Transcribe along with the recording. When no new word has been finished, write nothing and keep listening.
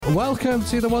Welcome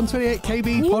to the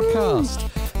 128KB podcast,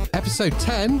 episode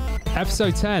 10.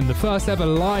 Episode 10, the first ever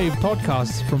live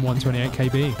podcast from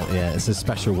 128KB. Yeah, it's a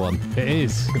special one. It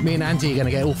is. Me and Andy are going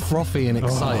to get all frothy and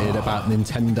excited about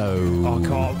Nintendo. I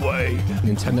can't wait.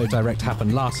 Nintendo Direct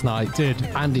happened last night. Did.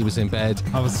 Andy was in bed.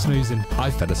 I was snoozing. I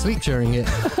fell asleep during it.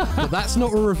 But that's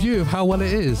not a review of how well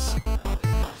it is.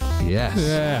 Yes.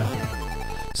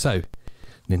 Yeah. So,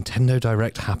 Nintendo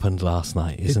Direct happened last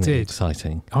night. Isn't it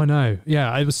exciting? I know.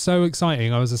 Yeah, it was so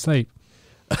exciting. I was asleep.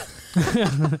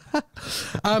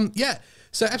 Yeah,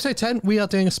 so episode 10, we are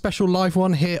doing a special live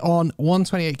one here on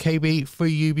 128KB for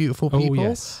you beautiful people. Oh,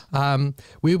 yes.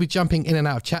 We'll be jumping in and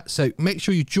out of chat, so make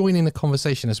sure you join in the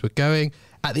conversation as we're going.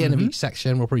 At the end of each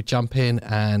section, we'll probably jump in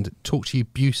and talk to you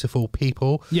beautiful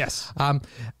people. Yes. And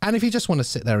if you just want to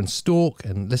sit there and stalk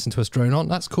and listen to us drone on,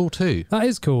 that's cool too. That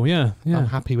is cool, yeah. I'm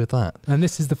happy with that. And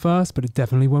this is the first, but it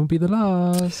definitely won't be the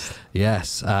last.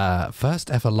 Yes, first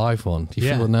ever live one. Do you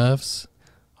feel the nerves?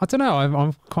 I don't know.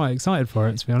 I'm quite excited for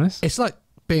it, to be honest. It's like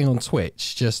being on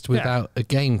Twitch, just without a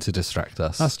game to distract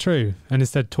us. That's true. And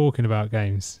instead talking about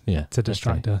games to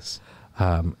distract us.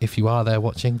 If you are there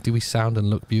watching, do we sound and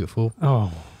look beautiful?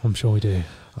 Oh, I'm sure we do.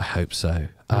 I hope so.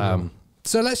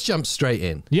 So let's jump straight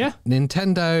in. Yeah.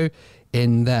 Nintendo,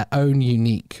 in their own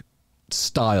unique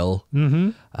style,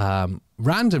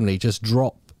 randomly just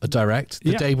drop a direct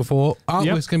the day before.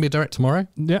 There's going to be a direct tomorrow.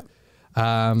 Yeah.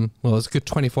 Well, it's a good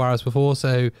 24 hours before,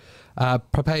 so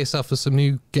prepare yourself for some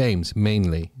new games,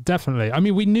 mainly. Definitely. I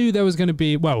mean, we knew there was going to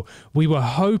be, well, we were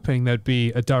hoping there'd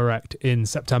be a direct in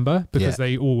September because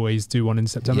they always do one in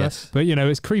September. Yes. But, you know,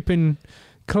 it's creeping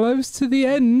close to the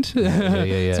end.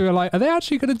 Yeah. So we're like, are they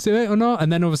actually going to do it or not?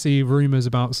 And then obviously rumours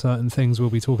about certain things we'll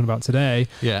be talking about today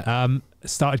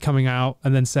started coming out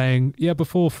and then saying,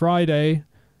 before Friday.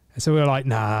 So we were like,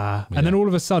 nah. And then all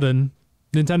of a sudden,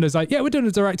 Nintendo's like, we're doing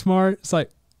a direct tomorrow. It's like,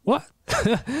 what?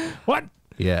 What?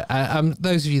 Yeah.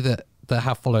 Those of you that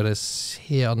have followed us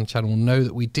here on the channel know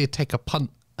that we did take a punt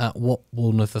at what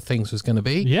one of the things was going to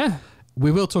be. Yeah.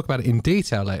 We will talk about it in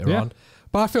detail later on.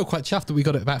 But I feel quite chuffed that we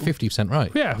got it about 50%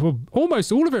 right. Yeah, well,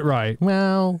 almost all of it right.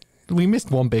 Well, we missed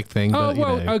one big thing. But,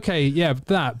 okay,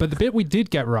 that. But the bit we did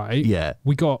get right,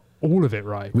 we got all of it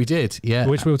right. We did, yeah.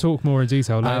 Which we'll talk more in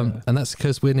detail later. And that's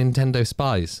because we're Nintendo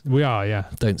spies. We are, yeah.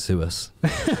 Don't sue us.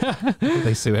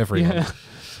 They sue everyone. Yeah.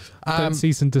 Don't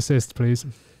cease and desist, please.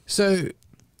 So,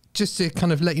 just to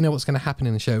kind of let you know what's going to happen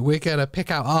in the show, we're going to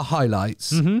pick out our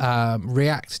highlights,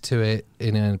 react to it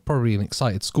in probably an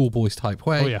excited schoolboys type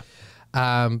way. Oh, yeah.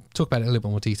 Talk about it in a little bit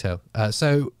more detail.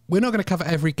 So we're not going to cover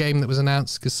every game that was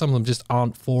announced because some of them just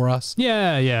aren't for us.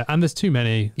 Yeah. And there's too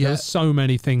many. Yeah. There's so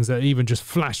many things that even just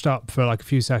flashed up for like a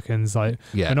few seconds. Like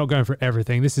we're not going for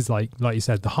everything. This is like you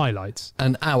said, the highlights.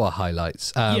 And our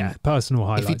highlights. Personal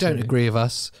highlights. If you don't agree with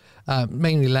us,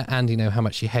 mainly let Andy know how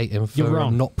much you hate him for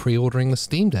not pre-ordering the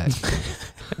Steam Deck.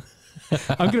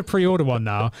 I'm going to pre-order one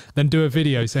now, then do a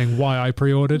video saying why I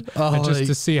pre-ordered, and just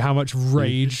to see how much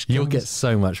rage. You'll get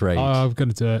so much rage. I'm going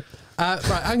to do it.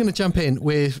 Right, I'm going to jump in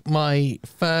with my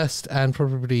first and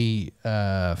probably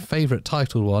favourite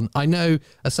title one. I know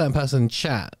a certain person in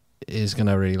chat is going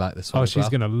to really like this one. Oh, she's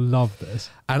going to love this.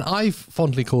 And I've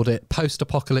fondly called it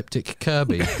post-apocalyptic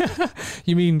Kirby.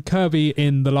 You mean Kirby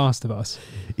in The Last of Us?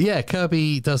 Yeah,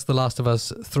 Kirby does The Last of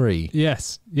Us 3.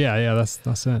 Yes. Yeah,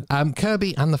 that's it.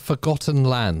 Kirby and the Forgotten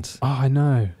Land. Oh, I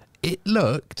know. It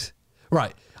looked...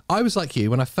 Right, I was like you,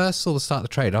 when I first saw the start of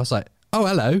the trailer, I was like, oh,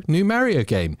 hello, new Mario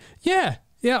game. Yeah,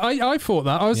 I thought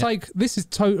that. I was like, this is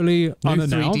totally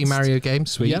unannounced. 3D Mario game,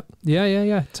 sweet. Yep.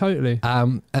 Yeah, totally.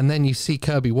 And then you see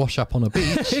Kirby wash up on a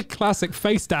beach. Classic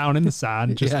face down in the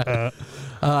sand. Just,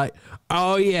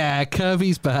 oh yeah,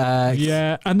 Kirby's back.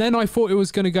 Yeah, and then I thought it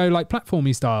was going to go like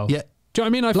platformy style. Yeah. Do you know what I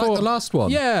mean? I thought the last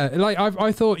one. Yeah, like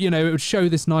I thought, it would show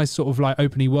this nice sort of like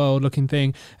openy world looking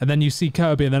thing, and then you see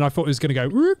Kirby, and then I thought it was going to go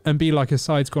whoop, and be like a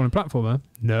side-scrolling platformer.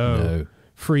 No.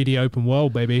 3D open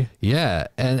world, baby. Yeah,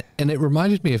 and it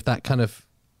reminded me of that kind of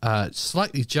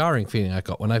slightly jarring feeling I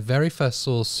got when I very first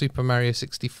saw Super Mario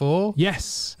 64.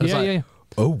 Yes. Yeah.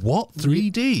 Oh, what?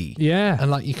 3D? Yeah.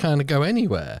 And like you kind of go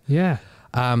anywhere. Yeah.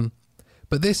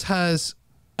 But this has,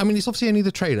 I mean, it's obviously only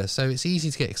the trailer, so it's easy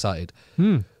to get excited.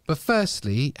 But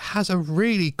firstly, has a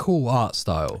really cool art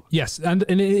style. Yes, and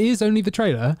it is only the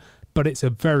trailer, but it's a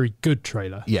very good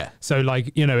trailer. Yeah. So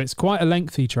like, it's quite a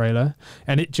lengthy trailer,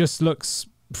 and it just looks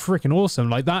freaking awesome.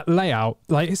 Like that layout,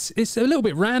 like it's a little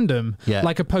bit random,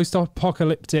 like a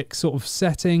post-apocalyptic sort of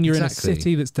setting. You're in a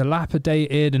city that's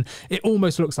dilapidated, and it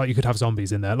almost looks like you could have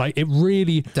zombies in there. Like it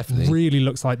really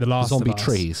looks like The Last of Us. Zombie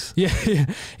trees. Yeah,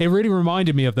 it really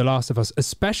reminded me of The Last of Us,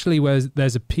 especially where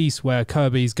there's a piece where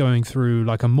Kirby's going through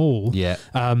like a mall. Yeah.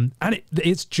 And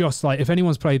it's just like, if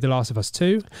anyone's played The Last of Us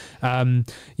 2,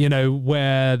 you know,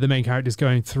 where the main character is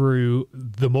going through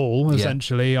the mall,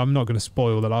 essentially. I'm not going to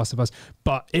spoil The Last of Us,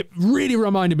 but it really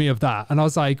reminded me of that. And I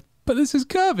was like, but this is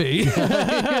Kirby.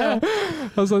 I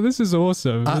was like, this is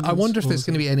awesome. I wonder if there's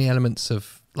going to be any elements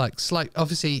of like slight,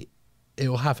 obviously it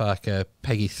will have like a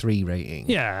Peggy 3 rating.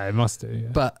 Yeah, it must do. Yeah.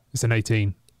 But it's an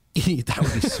 18. That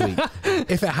would be sweet.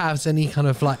 If it has any kind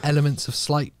of like elements of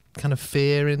slight kind of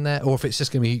fear in there, or if it's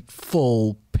just going to be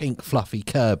full pink fluffy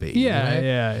Kirby. Yeah, you know?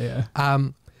 yeah.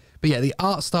 But yeah, the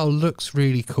art style looks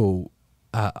really cool.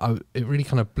 It really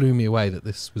kind of blew me away that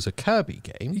this was a Kirby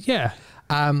game. Yeah.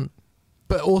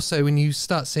 But also when you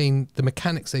start seeing the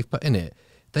mechanics they've put in it,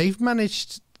 they've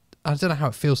managed, I don't know how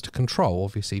it feels to control,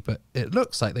 obviously, but it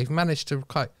looks like they've managed to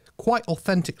quite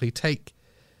authentically take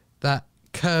that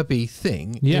Kirby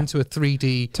thing into a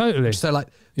 3D. Totally. So like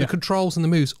the controls and the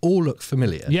moves all look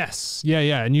familiar. Yes.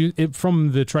 Yeah. And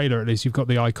from the trailer, at least, you've got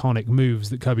the iconic moves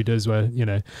that Kirby does where, you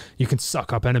know, you can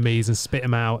suck up enemies and spit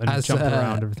them out and jump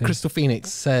around everything. Crystal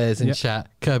Phoenix says in chat,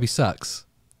 Kirby sucks.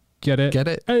 Get it? Get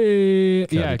it? Hey,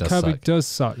 Kirby does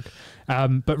suck.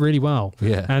 But really well.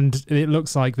 Yeah. And it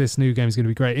looks like this new game is going to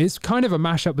be great. It's kind of a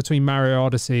mashup between Mario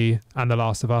Odyssey and The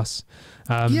Last of Us.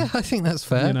 Yeah, I think that's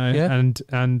fair. You know,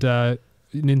 and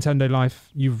Nintendo Life,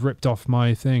 you've ripped off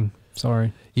my thing.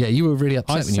 Sorry. Yeah, you were really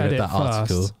upset when you read that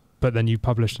article. But then you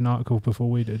published an article before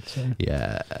we did. So.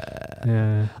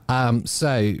 Yeah.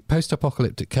 So,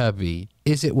 post-apocalyptic Kirby,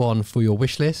 is it one for your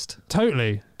wish list?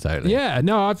 Totally. Yeah,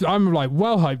 no, I'm like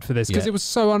well hyped for this because it was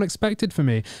so unexpected for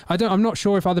me. I'm not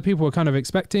sure if other people were kind of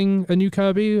expecting a new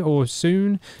Kirby or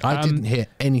soon. I didn't hear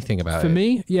anything about it. For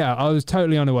me, I was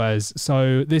totally unawares.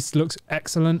 So this looks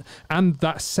excellent. And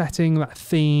that setting, that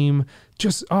theme,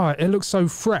 just, it looks so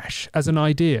fresh as an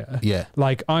idea. Yeah.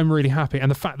 Like, I'm really happy. And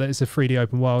the fact that it's a 3D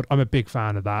open world, I'm a big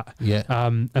fan of that.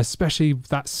 Yeah. Especially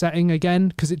that setting again,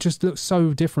 because it just looks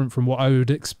so different from what I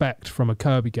would expect from a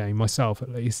Kirby game, myself at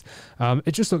least.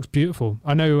 It just looks beautiful.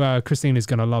 I know Christina's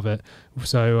going to love it.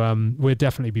 So we'll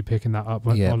definitely be picking that up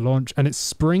on launch. And it's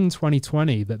spring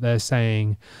 2020 that they're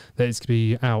saying that it's going to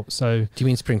be out. So, do you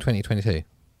mean spring 2022?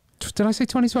 Did I say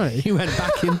 2020? You went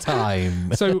back in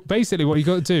time. So basically what you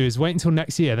got to do is wait until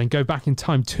next year, then go back in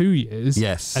time 2 years.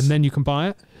 Yes. And then you can buy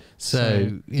it.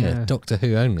 So Doctor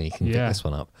Who only can get this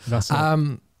one up. That's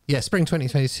it. Yeah, spring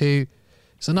 2022.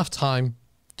 It's enough time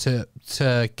to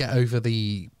get over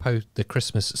the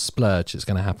Christmas splurge that's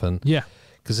going to happen. Yeah.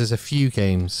 Because there's a few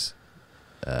games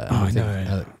and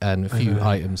a few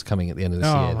items coming at the end of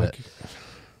this year that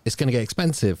it's going to get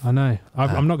expensive. I know.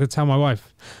 I'm not going to tell my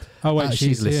wife. Oh wait,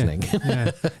 she's listening.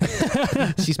 Yeah.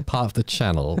 She's part of the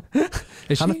channel.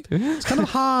 Is she? It's kind of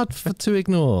hard to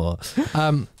ignore.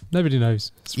 Nobody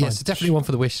knows. Yes, it's definitely one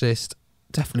for the wish list.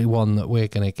 Definitely one that we're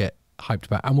going to get hyped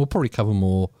about, and we'll probably cover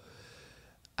more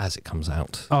as it comes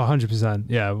out. Oh, 100%.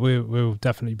 Yeah, we'll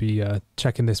definitely be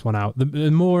checking this one out.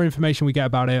 The more information we get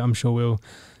about it, I'm sure we'll,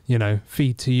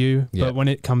 feed to you. Yeah. But when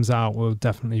it comes out, we'll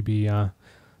definitely be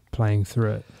playing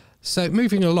through it. So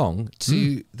moving along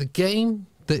to the game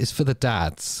that is for the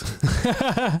dads.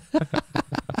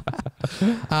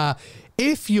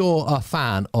 If you're a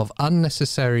fan of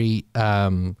unnecessary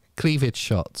cleavage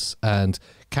shots and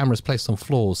cameras placed on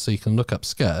floors so you can look up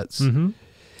skirts,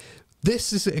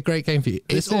 this is a great game for you.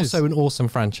 It's also an awesome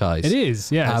franchise. It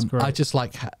is, yeah. It's great. I just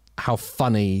like how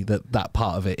funny that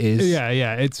part of it is.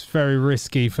 Yeah. It's very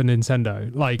risky for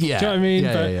Nintendo. Like, do you know what I mean?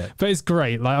 But it's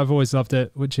great. Like, I've always loved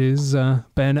it, which is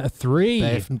Bayonetta 3.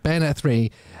 Bayonetta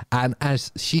 3. And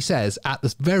as she says at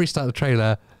the very start of the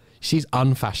trailer, she's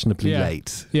unfashionably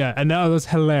late. Yeah, and that was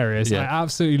hilarious. Yeah. I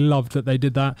absolutely loved that they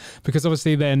did that because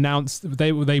obviously they announced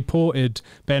they ported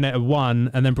Bayonetta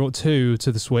 1 and then brought 2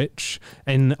 to the Switch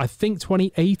in I think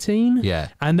 2018. Yeah.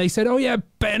 And they said, "Oh yeah,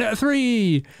 Bayonetta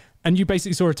 3." And you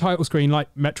basically saw a title screen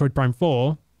like Metroid Prime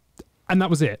 4. And that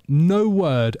was it. No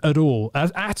word at all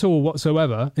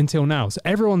whatsoever until now. So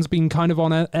everyone's been kind of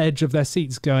on an edge of their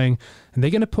seats going, are they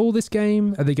going to pull this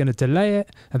game? Are they going to delay it?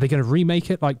 Are they going to remake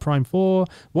it like Prime 4?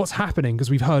 What's happening? Because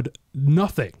we've heard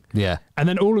nothing. Yeah. And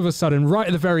then all of a sudden, right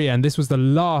at the very end, this was the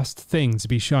last thing to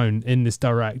be shown in this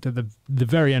direct at the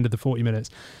very end of the 40 minutes.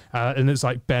 And it's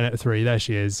like Bayonetta 3, there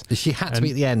she is. She had to be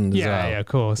at the end as well. Yeah, of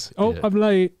course. Oh, I'm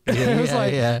late. It was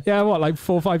like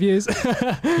 4 or 5 years.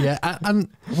 Yeah. And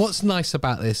what's nice nice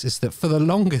about this is that for the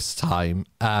longest time,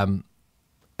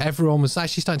 everyone was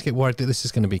actually starting to get worried that this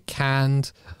is going to be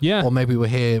canned. Yeah. Or maybe we're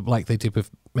here like they did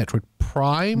with Metroid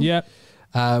Prime. Yeah.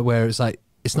 Where it's like,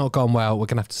 it's not gone well. We're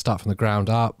going to have to start from the ground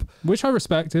up. Which I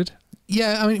respected.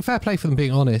 Yeah, I mean, fair play for them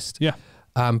being honest. Yeah.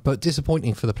 But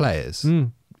disappointing for the players,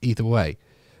 either way.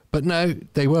 But no,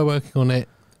 they were working on it,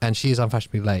 and she is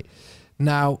unfashionably late.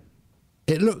 Now,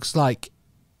 it looks like,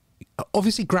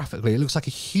 obviously graphically, it looks like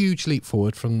a huge leap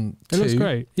forward from 2. It looks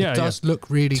great. Yeah, it does look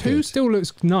really 2 good. still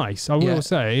looks nice, I will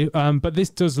say. But this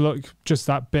does look just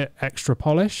that bit extra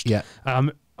polished. Yeah.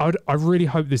 I really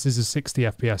hope this is a 60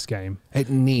 FPS game.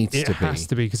 It needs to be. It has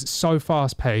to be because it's so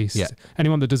fast paced. Yeah.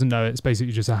 Anyone that doesn't know, it's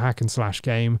basically just a hack and slash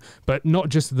game, but not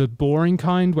just the boring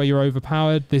kind where you're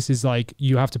overpowered. This is like,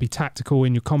 you have to be tactical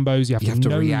in your combos. You have to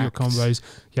know your combos.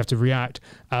 You have to react.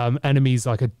 Enemies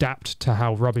like adapt to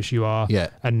how rubbish you are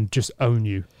and just own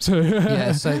you. So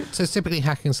yeah. So typically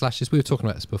hack and slashes, we were talking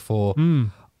about this before.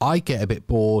 I get a bit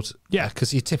bored. Yeah.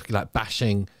 Because you're typically like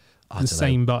bashing the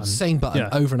same button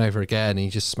over and over again, and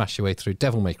you just smash your way through.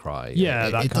 Devil May Cry.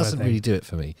 Yeah, it doesn't really do it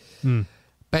for me.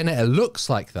 Bayonetta looks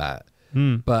like that,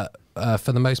 but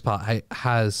for the most part, it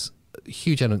has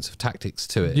huge elements of tactics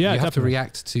to it. Yeah, you have to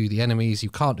react to the enemies. You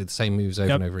can't do the same moves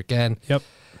over and over again. Yep.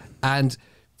 And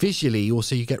visually,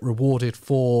 also, you get rewarded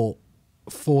for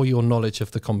your knowledge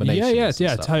of the combinations.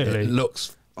 Yeah, totally. It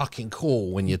looks fucking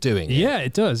cool when you're doing it. Yeah,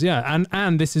 it does. Yeah,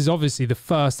 and this is obviously the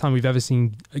first time we've ever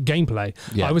seen gameplay.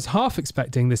 Yeah. I was half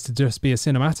expecting this to just be a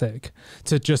cinematic,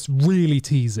 to just really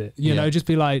tease it. You know, just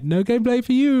be like, no gameplay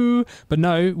for you. But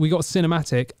no, we got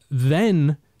cinematic,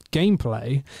 then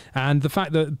gameplay, and the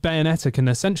fact that Bayonetta can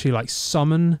essentially like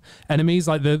summon enemies.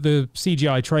 Like the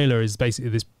CGI trailer is basically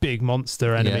this big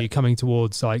monster enemy coming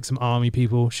towards like some army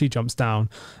people. She jumps down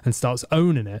and starts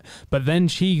owning it, but then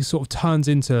she sort of turns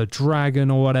into a dragon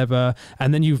or whatever,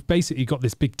 and then you've basically got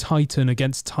this big Titan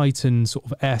against Titan sort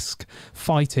of esque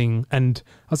fighting. And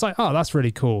I was like, oh, that's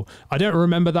really cool. I don't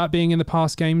remember that being in the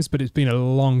past games, but it's been a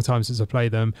long time since I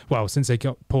played them. Well, since they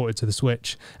got ported to the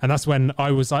Switch, and that's when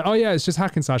I was like, oh yeah, it's just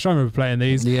hack and slash. I remember playing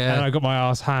these, and I got my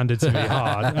ass handed to me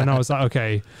hard, and I was like,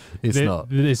 okay,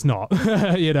 it's not,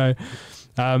 you know.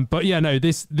 But yeah, no,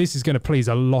 this is going to please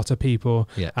a lot of people.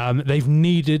 Yeah. They've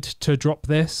needed to drop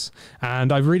this,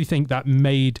 and I really think that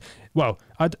made, well,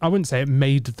 I wouldn't say it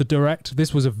made the Direct.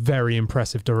 This was a very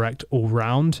impressive Direct all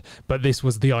round, but this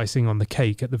was the icing on the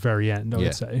cake at the very end, I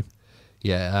would say.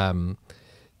 Yeah,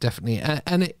 definitely.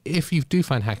 And if you do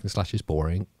find hack and slashes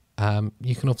boring,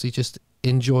 you can obviously just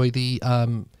enjoy the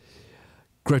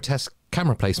grotesque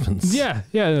camera placements. Yeah,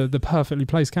 the perfectly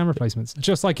placed camera placements.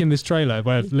 Just like in this trailer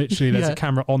where literally there's a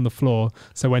camera on the floor,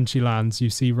 so when she lands,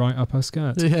 you see right up her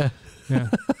skirt. Yeah,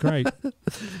 great.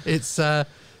 It's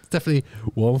definitely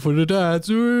one for the dads.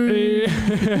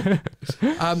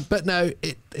 But no,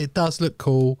 it does look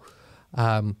cool.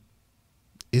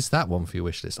 Is that one for your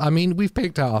wish list? I mean, we've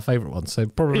picked out our favourite ones, so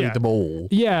probably them all.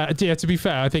 Yeah, to be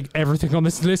fair, I think everything on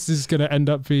this list is going to end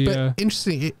up being... But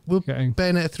interesting, will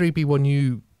Bayonetta 3 be one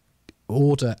you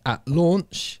order at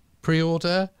launch,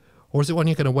 pre-order, or is it one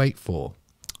you're going to wait for?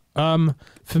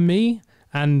 For me,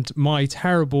 and my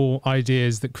terrible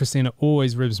ideas that Christina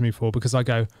always ribs me for, because I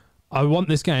go, I want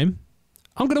this game,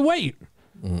 I'm going to wait.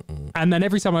 And then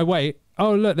every time I wait,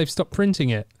 oh, look, they've stopped printing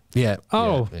it. Yeah.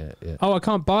 Oh, I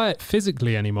can't buy it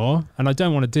physically anymore, and I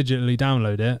don't want to digitally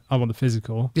download it. I want the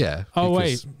physical. Yeah. Oh,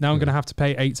 wait, now I'm going to have to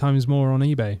pay 8 times more on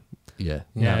eBay. Yeah.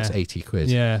 Now it's 80 quid.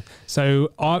 Yeah.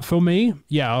 So for me,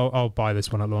 I'll buy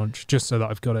this one at launch just so that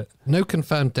I've got it. No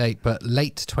confirmed date, but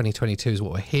late 2022 is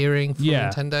what we're hearing from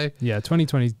Nintendo. Yeah,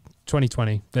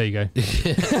 2020. There you go.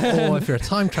 Or if you're a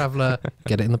time traveler,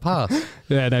 get it in the past.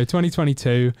 Yeah, no,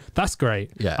 2022. That's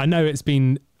great. Yeah. I know it's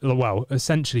been, well,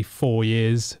 essentially 4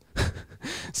 years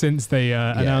since they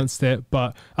announced it,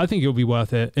 but I think it'll be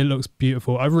worth it. It looks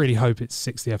beautiful. I really hope it's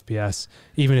 60 FPS,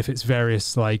 even if it's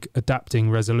various like adapting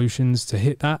resolutions to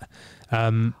hit that.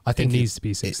 I think it needs to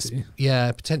be 60.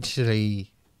 Yeah,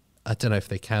 potentially. I don't know if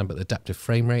they can, but the adaptive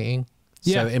frame rating.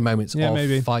 So in moments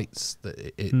of fights,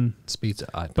 that it speeds it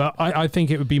up. But I think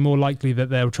it would be more likely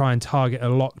that they'll try and target a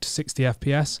locked 60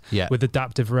 FPS with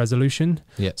adaptive resolution.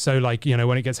 Yeah. So like, you know,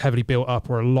 when it gets heavily built up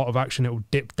or a lot of action, it will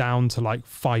dip down to like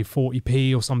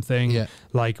 540p or something. Yeah.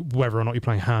 Like whether or not you're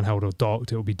playing handheld or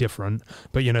docked, it will be different.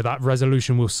 But, you know, that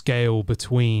resolution will scale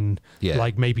between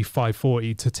like maybe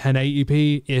 540 to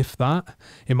 1080p, if that.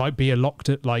 It might be locked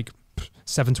at like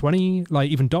 720, like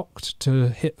even docked to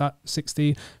hit that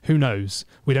 60. Who knows?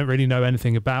 We don't really know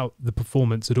anything about the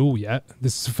performance at all yet.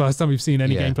 This is the first time we've seen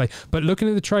any gameplay. But looking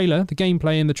at the trailer, the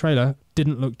gameplay in the trailer,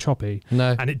 didn't look choppy.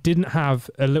 No. And it didn't have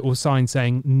a little sign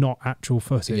saying not actual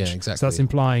footage. Yeah, exactly. So that's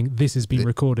implying this has been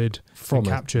recorded and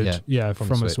captured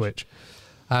from a Switch.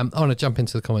 I want to jump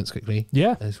into the comments quickly.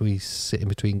 Yeah. As we sit in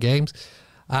between games.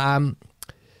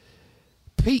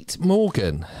 Pete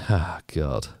Morgan. Oh,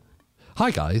 God. Hi,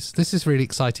 guys. This is really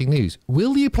exciting news.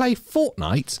 Will you play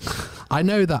Fortnite? I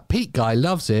know that Pete guy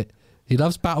loves it. He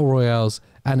loves Battle Royales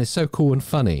and is so cool and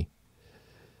funny.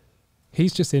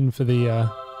 He's just in for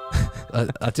the...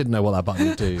 I didn't know what that button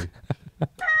would do.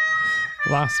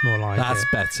 That's more like That's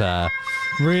better.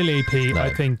 Really, Pete, No.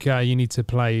 I think you need to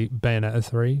play Bayonetta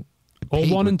 3. Or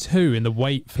Pete 1 and 2 in the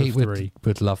wait for Pete 3.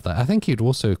 would love that. I think he'd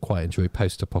also quite enjoy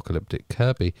post-apocalyptic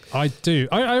Kirby. I do.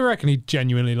 I reckon he'd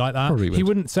genuinely like that. Probably would. He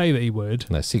wouldn't say that he would.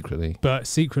 No, secretly. But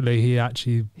secretly, he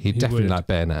Definitely would. like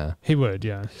Bayonetta. He would,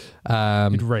 yeah.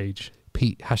 He'd rage.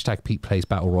 Pete #Pete plays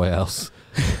Battle Royales.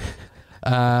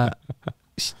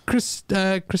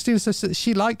 Christina says that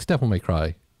she liked Devil May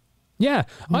Cry. Yeah,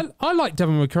 I like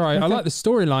Devil May Cry. I like the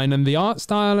storyline and the art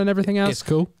style and everything else. It's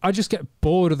cool. I just get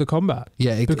bored of the combat.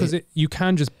 Yeah, because you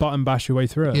can just button bash your way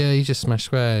through it. Yeah, you just smash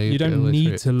square. You don't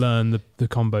need to learn the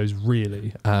combos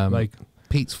really. Like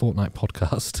Pete's Fortnite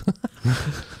podcast.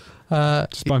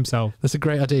 Just by himself. That's a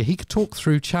great idea. He could talk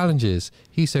through challenges.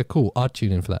 He's so cool. I'd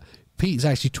tune in for that. Pete's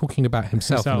actually talking about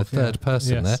himself in the third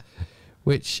person there,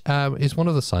 which is one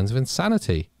of the signs of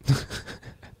insanity.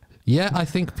 Yeah, I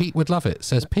think Pete would love it,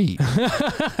 says Pete.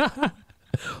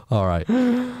 All right.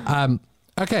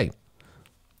 Okay.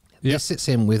 This sits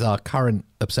in with our current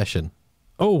obsession.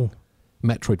 Oh.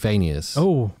 Metroidvanias.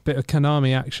 Oh, bit of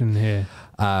Konami action here.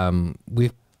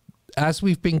 As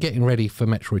we've been getting ready for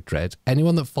Metroid Dread,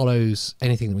 anyone that follows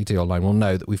anything that we do online will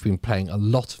know that we've been playing a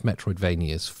lot of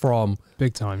Metroidvanias from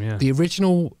big time, yeah. The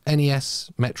original NES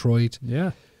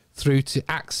Metroid, through to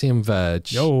Axiom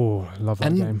Verge. Oh, love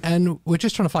that game. And we're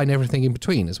just trying to find everything in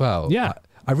between as well. Yeah.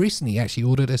 I recently actually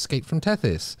ordered Escape from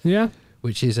Tethys. Yeah.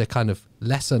 Which is a kind of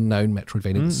lesser known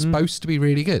Metroidvania. It's supposed to be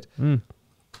really good.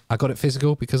 I got it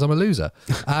physical because I'm a loser.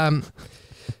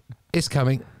 It's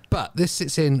coming. But this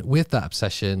sits in with that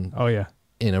obsession. Oh, yeah.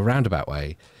 In a roundabout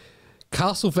way.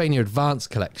 Castlevania Advance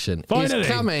Collection is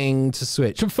coming to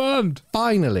Switch. Confirmed.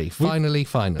 Finally.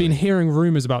 Been hearing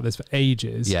rumors about this for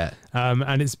ages. Yeah.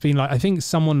 And it's been like, I think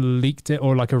someone leaked it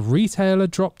or like a retailer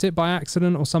dropped it by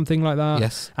accident or something like that.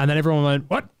 Yes. And then everyone went,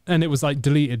 what? And it was like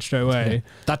deleted straight away.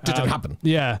 That didn't happen.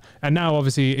 Yeah. And now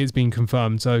obviously it's been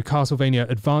confirmed. So Castlevania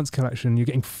Advance Collection, you're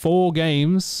getting 4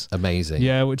 games. Amazing.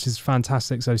 Yeah, which is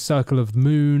fantastic. So Circle of the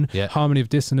Moon, Harmony of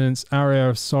Dissonance, Aria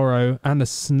of Sorrow, and the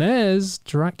SNES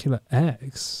Dracula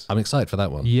X. I'm excited for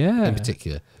that one. Yeah. In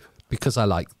particular. Because I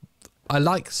like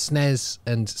SNES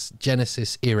and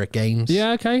Genesis era games.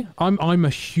 Yeah, okay. I'm a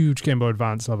huge Game Boy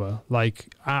Advance lover.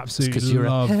 Like, absolutely because you're a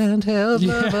handheld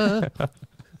lover.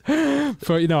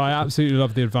 I absolutely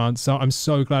love the Advance. So I'm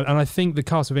so glad. And I think the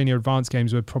Castlevania Advance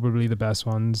games were probably the best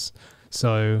ones.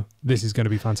 So this is going to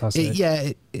be fantastic.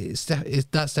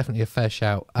 That's definitely a fair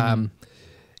shout.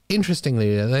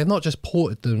 Interestingly, they've not just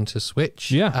ported them to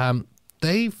Switch. Yeah.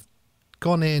 They've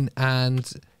gone in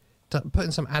and put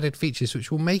in some added features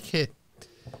which will make it...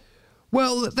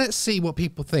 Well, let's see what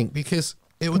people think, because...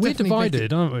 We're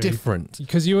divided, aren't we? Different.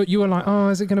 Because you were like, oh,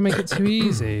 is it going to make it too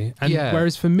easy? And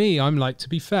whereas for me, I'm like, to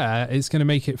be fair, it's going to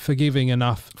make it forgiving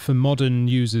enough for modern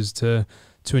users to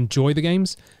enjoy the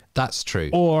games. That's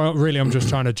true. Or really, I'm just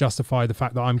trying to justify the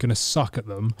fact that I'm going to suck at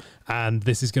them, and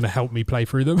this is going to help me play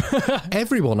through them.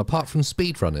 Everyone, apart from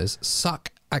speedrunners,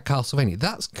 suck at Castlevania.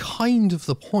 That's kind of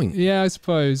the point. Yeah, I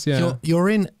suppose, yeah. You're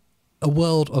in a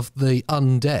world of the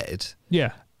undead.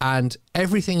 Yeah. And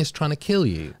everything is trying to kill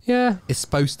you. Yeah. It's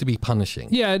supposed to be punishing.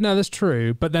 Yeah, no, that's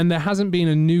true. But then there hasn't been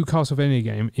a new Castlevania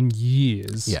game in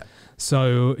years. Yeah.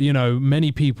 So,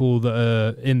 many people that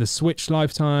are in the Switch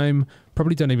lifetime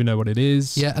probably don't even know what it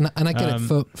is. Yeah, and I get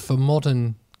it. For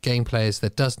modern game players,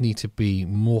 there does need to be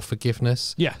more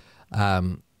forgiveness. Yeah.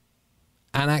 And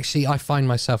actually, I find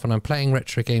myself, when I'm playing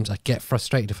retro games, I get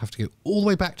frustrated if I have to go all the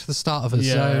way back to the start of a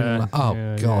zone. I'm like,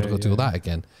 God, I've got to do all that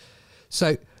again.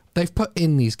 So... They've put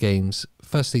in these games,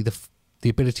 firstly, the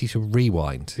ability to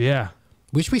rewind. Yeah.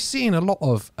 Which we see in a lot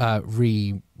of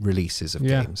re-releases of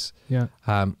games. Yeah.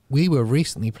 We were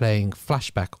recently playing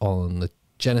Flashback on the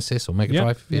Genesis or Mega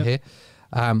Drive, if you're here,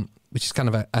 which is kind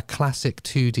of a classic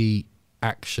 2D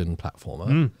action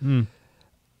platformer.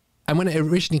 And when it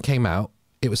originally came out,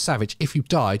 it was savage. If you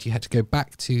died, you had to go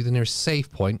back to the nearest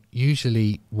save point,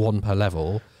 usually 1 per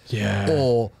level,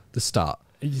 or the start.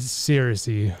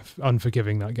 Seriously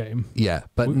unforgiving, that game. Yeah,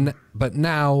 but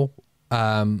now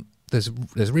there's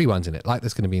rewinds in it, like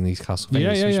there's going to be in these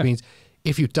Castlevania, which means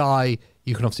if you die,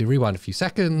 you can obviously rewind a few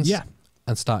seconds. Yeah.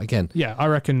 and start again. Yeah, I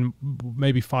reckon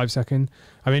maybe 5 second.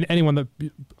 I mean, anyone that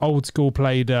old school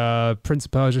played Prince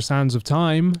of Persia: Sands of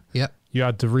Time, Yep. you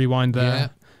had to rewind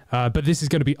there. But this is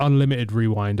going to be unlimited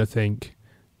rewind, I think.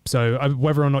 So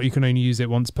whether or not you can only use it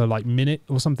once per like minute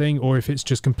or something, or if it's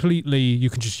just completely, you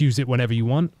can just use it whenever you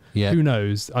want. Yeah. Who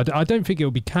knows? I don't think it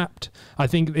will be capped. I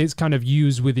think it's kind of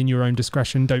used within your own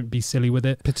discretion. Don't be silly with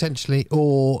it. Potentially,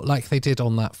 or like they did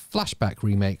on that Flashback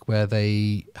remake where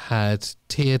they had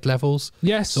tiered levels.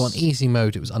 Yes. So on easy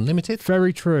mode, it was unlimited.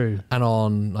 Very true. And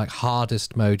on like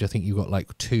hardest mode, I think you got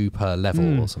like 2 per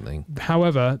level or something.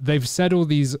 However, they've said all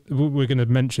these, we're going to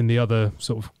mention the other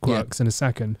sort of quirks in a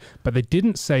second, but they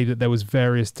didn't say that there was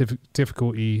various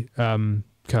difficulty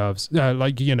curves,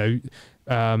 like, you know,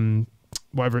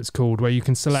 whatever it's called, where you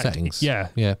can select settings.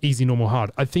 Yeah, easy, normal,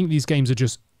 hard. I think these games are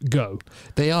just go.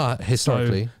 They are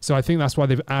historically. So I think that's why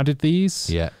they've added these.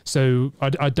 Yeah. So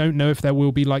I don't know if there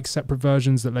will be like separate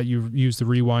versions that let you use the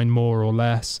rewind more or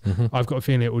less. I've got a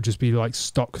feeling it will just be like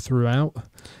stock throughout.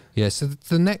 Yeah. So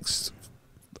the next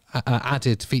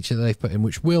added feature that they've put in,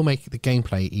 which will make the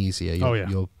gameplay easier,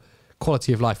 your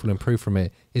quality of life will improve from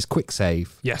it, is quick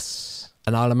save. Yes.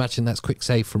 And I'll imagine that's quick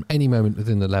save from any moment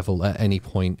within the level at any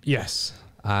point. Yes.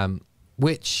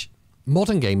 Which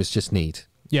modern gamers just need.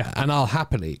 Yeah. And I'll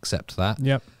happily accept that.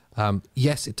 Yep.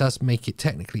 Yes, it does make it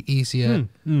technically easier.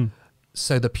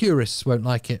 So the purists won't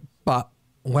like it. But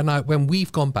when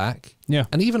we've gone back,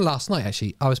 and even last night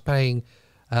actually, I was playing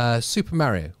Super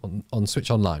Mario on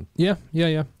Switch Online. Yeah.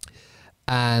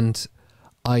 And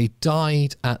I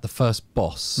died at the first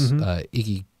boss,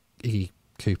 Iggy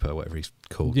Cooper, whatever he's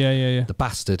called. Yeah. The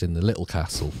bastard in the little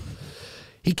castle.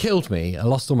 He killed me. I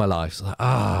lost all my life. So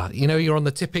like, you know, you're on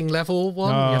the tipping level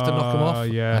one. You have to knock him off.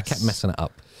 Yes. I kept messing it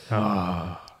up.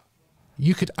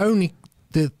 You could only...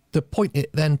 The point it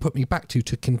then put me back to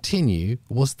continue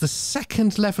was the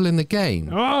second level in the game.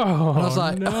 Oh, and I was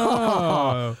like,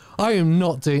 no. I am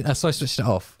not doing... So I switched it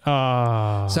off.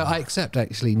 So I accept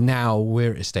actually now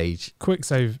we're at a stage. Quick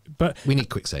save. But we need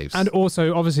quick saves. And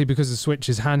also, obviously, because the Switch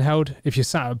is handheld, if you're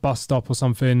sat at a bus stop or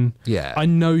something, I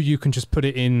know you can just put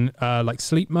it in like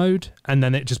sleep mode and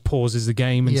then it just pauses the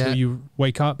game until you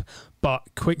wake up. But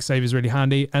quick save is really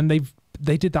handy. And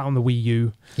they did that on the Wii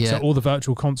U. So all the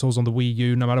virtual consoles on the Wii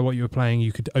U, no matter what you were playing,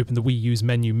 you could open the Wii U's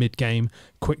menu mid-game,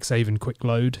 quick save and quick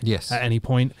load at any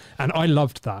point. And I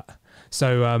loved that.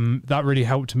 So that really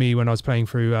helped me when I was playing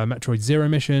through Metroid Zero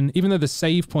Mission. Even though the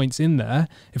save point's in there,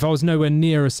 if I was nowhere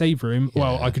near a save room,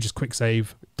 well, I could just quick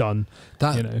save, done.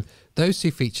 Those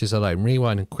two features alone,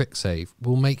 rewind and quick save,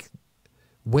 will make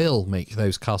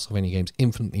those Castlevania games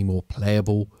infinitely more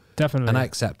playable. Definitely. And I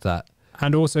accept that.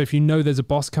 And also, if you know there's a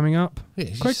boss coming up,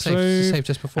 quick save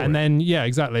just before. And then,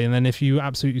 exactly. And then if you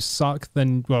absolutely suck,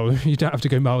 then, well, you don't have to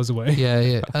go miles away.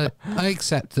 I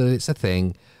accept that it's a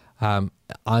thing. I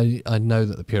know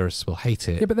that the purists will hate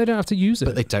it. Yeah, but they don't have to use it.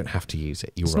 But they don't have to use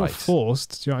it. It's not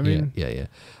forced. Do you know what I mean? Yeah.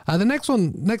 The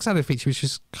next added feature, which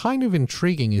is kind of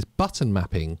intriguing, is button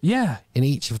mapping. Yeah. In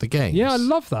each of the games. Yeah, I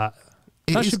love that.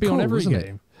 That should be on every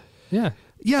game. Yeah.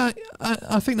 Yeah,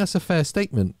 I think that's a fair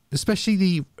statement,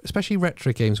 especially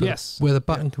retro games where the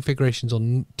button configurations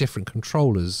on different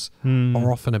controllers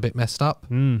are often a bit messed up.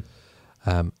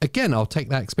 Again, I'll take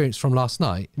that experience from last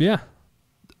night. Yeah.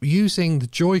 Using the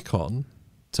Joy-Con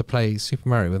to play Super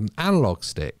Mario with an analog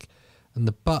stick and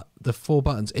the 4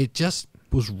 buttons, it just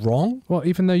was wrong. Well,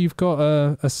 even though you've got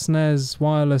a SNES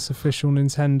wireless official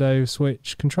Nintendo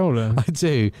Switch controller. I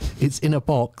do. It's in a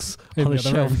box on a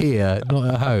shelf here,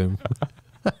 not at home.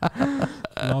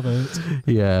 Love it.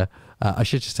 Yeah. I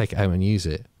should just take it home and use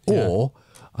it. Or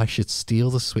I should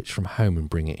steal the Switch from home and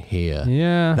bring it here.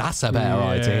 Yeah. That's a better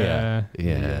idea.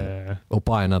 Yeah. Or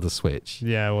buy another Switch.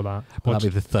 Yeah, all that. That'll be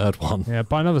the third one. Yeah,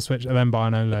 buy another Switch and then buy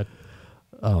an OLED.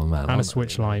 Oh, man. And a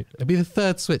Switch Lite. It'd be the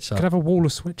third Switch. Could have a wall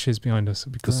of switches behind us.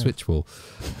 It'd be great. The Switch wall.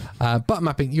 Button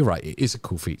mapping, you're right. It is a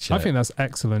cool feature. I think that's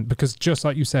excellent because just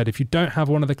like you said, if you don't have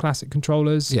one of the classic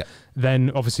controllers,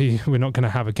 then obviously we're not going to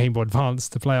have a Game Boy Advance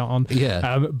to play it on.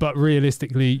 Yeah. But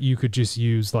realistically, you could just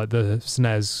use like the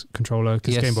SNES controller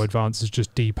because Game Boy Advance is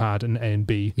just D-pad and A and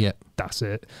B. Yeah. That's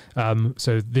it.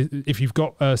 So if you've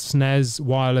got a SNES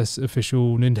wireless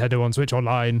official Nintendo on Switch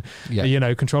Online,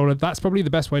 controller, that's probably the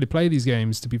best way to play these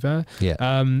games, to be fair.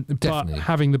 Yeah. But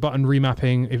having the button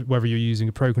remapping, whether you're using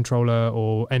a Pro controller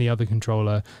or any other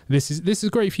controller, this is a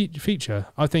great feature,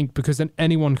 I think, because then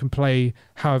anyone can play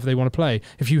however they want to play.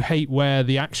 If you hate where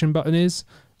the action button is,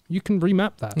 you can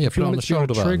remap that. Yeah, if you want it to be on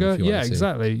a trigger,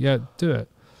 exactly. Yeah, do it.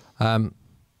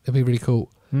 It'd be really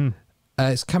cool.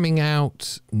 It's coming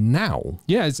out now.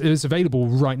 Yeah, it's available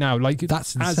right now. Like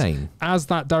that's insane. As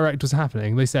that direct was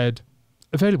happening, they said,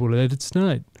 available later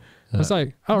tonight. I was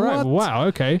like, all right, What? wow,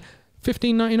 okay.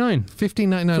 $15.99.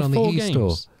 $15.99 on the four e-store.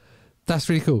 games. That's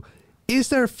really cool. Is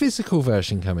there a physical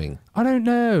version coming? I don't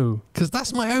know. Because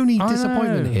that's my only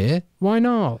disappointment know. here. Why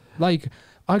not? Like,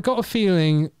 I got a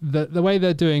feeling that the way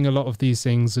they're doing a lot of these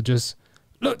things are just,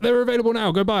 look, they're available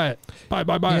now. Go buy it. Buy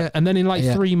Yeah. it. And then in like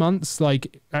 3 months,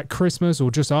 like at Christmas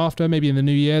or just after, maybe in the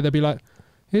new year, they'll be like,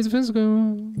 here's a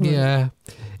physical. Yeah.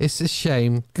 It's a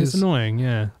shame. It's Because annoying,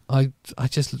 yeah. I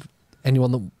just,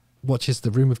 anyone that watches the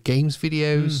Room of Games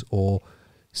videos or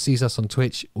sees us on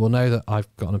Twitch will know that I've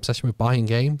got an obsession with buying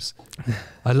games.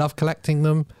 I love collecting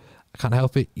them. I can't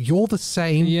help it. You're the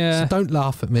same. Yeah. So don't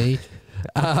laugh at me.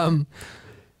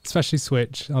 Especially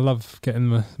Switch. I love getting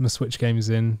my Switch games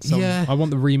in. Yeah. I want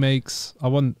the remakes. I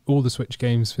want all the Switch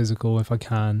games physical if I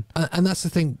can. And that's the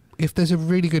thing. If there's a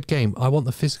really good game, I want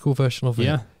the physical version of it.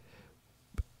 Yeah.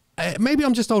 Maybe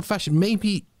I'm just old fashioned.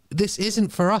 Maybe this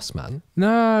isn't for us, man.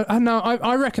 No,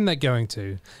 I reckon they're going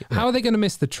to. Yeah. How are they going to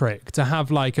miss the trick to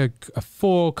have like a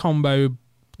 4 combo,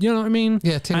 you know what I mean?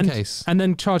 Yeah, tin case. And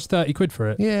then charge 30 quid for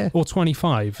it. Yeah. Or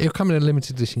 25. It'll come in a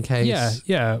limited edition case.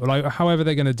 Yeah. Like however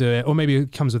they're going to do it. Or maybe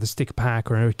it comes with a sticker pack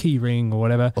or a key ring or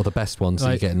whatever. Or the best ones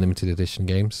that you get in limited edition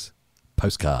games.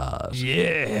 Postcards.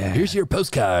 Yeah. Here's your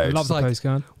postcard. I love the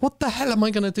postcard. What the hell am I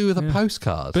going to do with a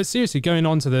postcard? But seriously, going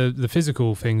on to the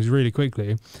physical things really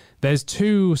quickly, there's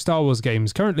 2 Star Wars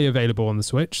games currently available on the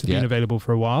Switch. They've been available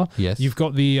for a while. Yes. You've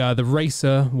got the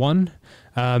Racer one.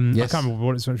 I Yes. can't remember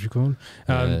what it's actually called.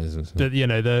 But you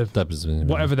know, the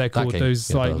whatever they're called,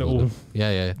 those like little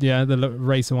yeah, the little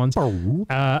racer ones.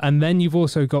 And then you've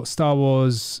also got Star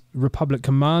Wars Republic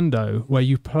Commando, where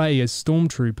you play as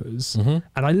stormtroopers.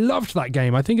 And I loved that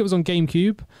game. I think it was on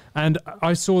GameCube, and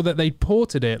I saw that they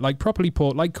ported it, like properly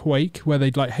port, like Quake, where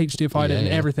they'd like HDified it and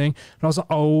everything. And I was like,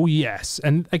 oh yes.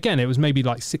 And again, it was maybe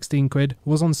like 16 quid. It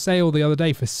was on sale the other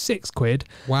day for 6 quid.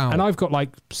 Wow. And I've got like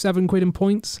 7 quid in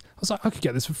points. I was like, I could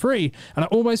get this for free. And I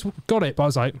almost got it, but I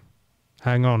was like,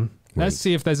 hang on. Let's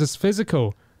see if there's a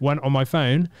physical. Went on my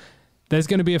phone. There's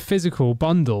going to be a physical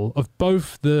bundle of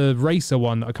both the Racer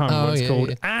one, I can't remember what it's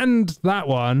called, and that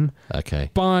one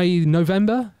by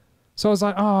November. So I was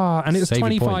like, and it was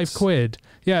 25 quid.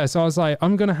 Yeah, so I was like,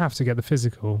 I'm going to have to get the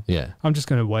physical. Yeah. I'm just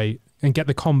going to wait and get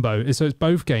the combo. So it's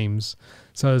both games.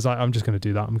 So I was like, I'm just going to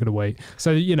do that. I'm going to wait.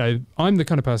 So, you know, I'm the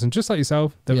kind of person, just like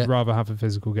yourself, that would rather have a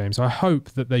physical game. So I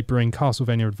hope that they bring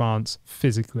Castlevania Advance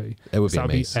physically. It would be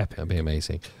amazing. Epic. That'd be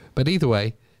amazing. But either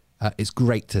way, it's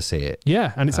great to see it.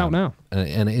 Yeah, and it's out now.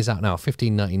 And it is out now,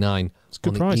 $15.99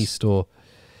 on the e-store.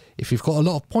 If you've got a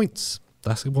lot of points,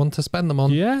 that's one to spend them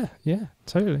on. Yeah,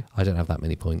 totally. I don't have that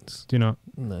many points. Do you not?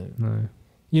 No.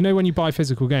 You know, when you buy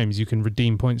physical games, you can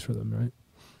redeem points for them, right?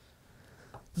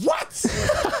 What?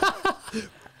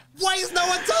 Why has no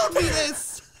one told me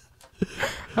this?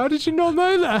 How did you not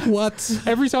know that? What?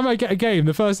 Every time I get a game,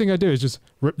 the first thing I do is just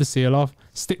rip the seal off,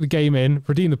 stick the game in,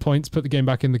 redeem the points, put the game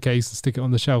back in the case, and stick it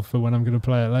on the shelf for when I'm going to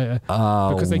play it later.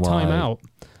 Oh, because they time out.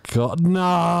 God,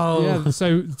 no. Yeah.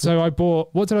 So I bought.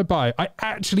 What did I buy? I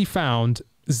actually found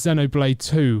Xenoblade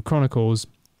 2 Chronicles.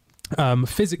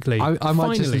 Physically, I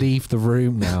might just leave the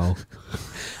room now.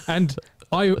 And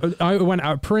I went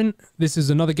out of print. This is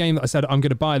another game that I said I'm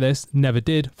going to buy this. Never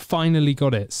did. Finally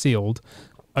got it sealed.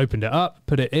 Opened it up,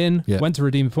 put it in, went to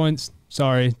redeem points.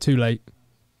 Sorry, too late.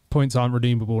 Points aren't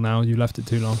redeemable now. You left it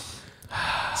too long.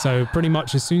 So pretty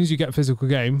much as soon as you get a physical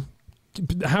game,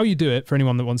 how you do it for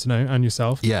anyone that wants to know, and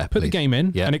yourself, put the game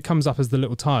in, and it comes up as the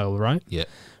little tile, right? Yeah.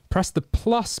 Press the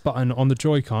plus button on the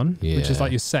Joy-Con, which is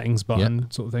like your settings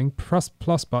button sort of thing. Press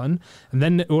plus button, and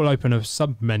then it will open a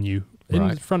sub menu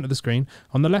in front of the screen.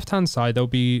 On the left-hand side, there'll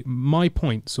be My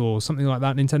Points or something like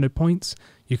that, Nintendo Points.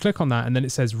 You click on that, and then it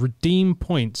says redeem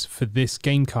points for this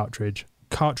game cartridge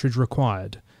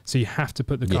required. So you have to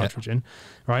put the cartridge in,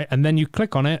 right? And then you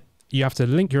click on it. You have to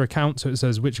link your account, so it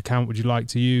says which account would you like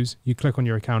to use. You click on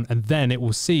your account, and then it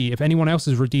will see if anyone else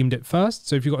has redeemed it first.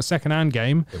 So if you've got a second-hand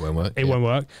game, it won't work. It won't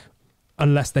work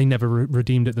unless they never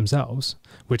redeemed it themselves,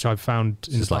 which I've found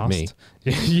in the past. Like me.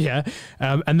 Yeah.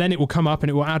 And then it will come up and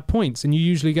it will add points, and you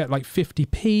usually get like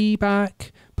 50p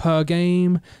back per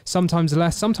game, sometimes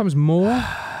less, sometimes more,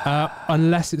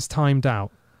 unless it's timed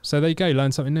out. So there you go,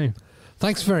 learn something new.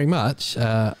 Thanks very much.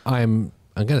 I'm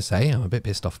going to say I'm a bit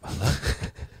pissed off about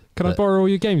that. Can I borrow all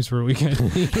your games for a weekend?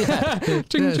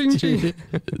 Ching, ching, ching.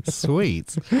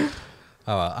 Sweet.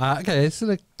 Okay, let's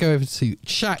go over to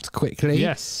chat quickly.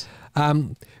 Yes.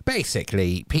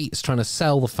 Basically, Pete's trying to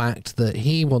sell the fact that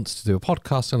he wants to do a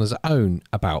podcast on his own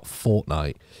about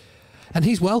Fortnite. And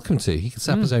he's welcome to. He can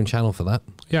set up his own channel for that.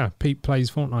 Yeah, Pete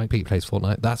plays Fortnite. Pete plays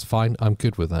Fortnite. That's fine. I'm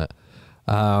good with that.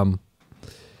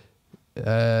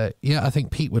 I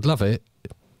think Pete would love it.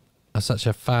 I'm such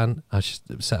a fan. I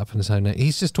should set up on his own.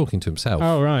 He's just talking to himself.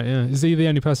 Oh, right, yeah. Is he the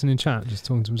only person in chat just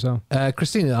talking to himself?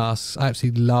 Christina asks, I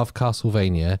absolutely love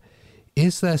Castlevania.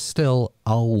 Is there still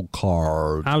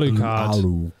Alucard?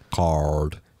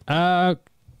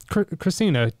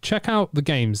 Christina, check out the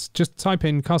games. Just type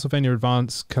in Castlevania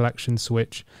Advance Collection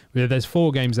Switch. There's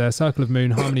 4 games there: Circle of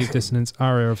Moon, Harmony of Dissonance,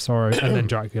 Aria of Sorrow, and then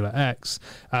Dracula X.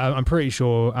 I'm pretty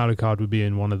sure Alucard would be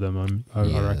in one of them. I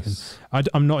reckon.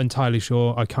 I'm not entirely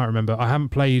sure. I can't remember. I haven't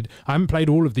played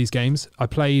all of these games. I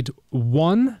played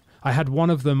one. I had one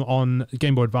of them on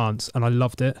Game Boy Advance and I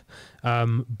loved it.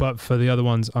 But for the other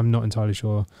ones, I'm not entirely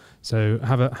sure. So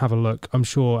have a look. I'm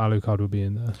sure Alucard will be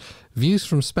in there. Views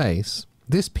from space.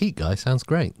 This Pete guy sounds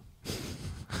great.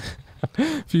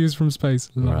 Views from space.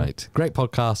 Right. Great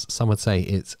podcast. Some would say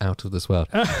it's out of this world.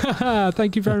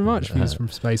 Thank you very much, Views from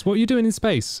space. What are you doing in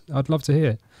space? I'd love to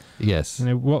hear. Yes.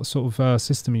 What sort of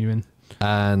system are you in?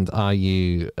 And are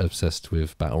you obsessed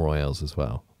with battle royales as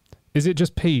well? Is it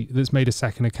just Pete that's made a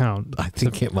second account? I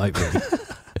think it might be.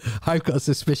 I've got a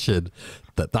suspicion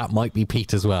that might be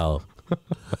Pete as well.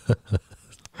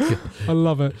 I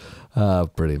love it.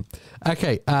 Brilliant.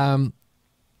 Okay.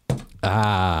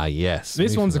 Yes.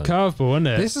 This one's a curveball, isn't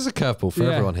it? This is a curveball for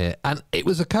everyone here. And it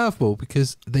was a curveball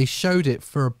because they showed it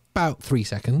for about 3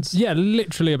 seconds. Yeah,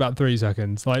 literally about 3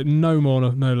 seconds. Like no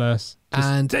more, no less.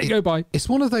 And there you go by. It's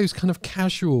one of those kind of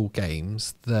casual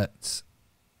games that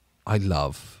I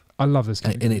love. I love this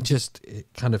game. And it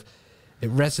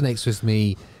resonates with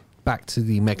me back to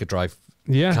the Mega Drive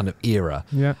kind of era.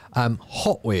 Yeah.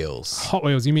 Hot Wheels. Hot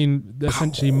Wheels, you mean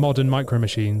essentially modern Micro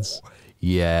Machines?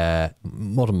 Yeah,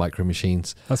 modern Micro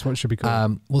Machines. That's what it should be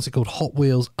called. What's it called? Hot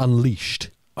Wheels Unleashed.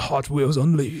 Hot Wheels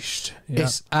Unleashed. Yeah.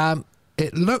 It's,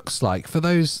 it looks like, for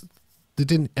those that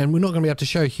didn't, and we're not going to be able to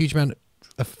show a huge amount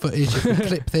of footage if we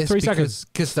clip this 3 seconds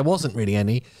because there wasn't really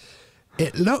any.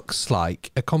 It looks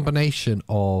like a combination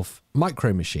of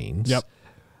Micro Machines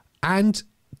and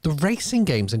the racing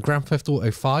games in Grand Theft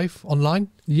Auto 5 online.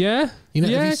 Yeah. Have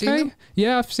you seen them?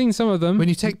 Yeah, I've seen some of them. When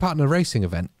you take part in a racing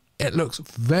event, it looks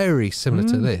very similar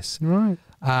to this. Right.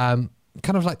 Kind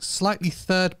of like slightly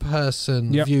third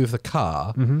person view of the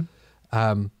car,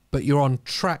 but you're on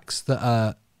tracks that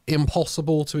are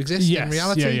impossible to exist in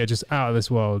reality. Yeah, just out of this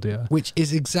world, yeah. Which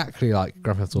is exactly like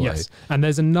Grand Theft Auto. Yes, and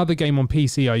there's another game on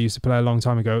PC I used to play a long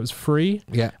time ago. It was free.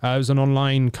 Yeah. It was an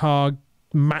online car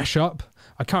mashup.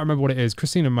 I can't remember what it is.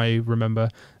 Christina may remember.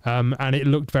 And it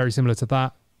looked very similar to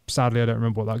that. Sadly, I don't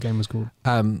remember what that game was called.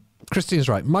 Christina's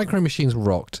right. Micro Machines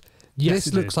rocked. Yes,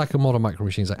 this looks like a modern Micro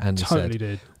Machines, like Andy totally said.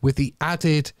 Did. With the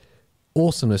added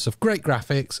awesomeness of great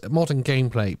graphics, modern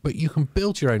gameplay, but you can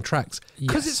build your own tracks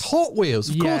because it's Hot Wheels.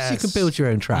 Of course you can build your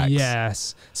own tracks.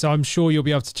 Yes. So I'm sure you'll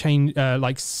be able to change,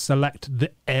 select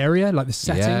the area, like the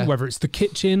setting, whether it's the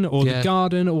kitchen or the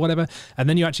garden or whatever. And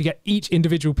then you actually get each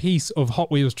individual piece of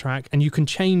Hot Wheels track and you can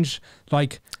change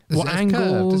what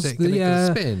angles, spin.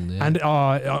 Yeah. And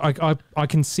I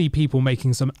can see people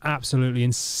making some absolutely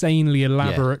insanely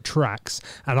elaborate tracks,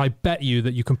 and I bet you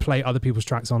that you can play other people's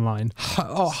tracks online.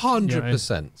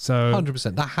 100%. So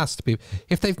 100%. That has to be.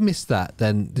 If they've missed that,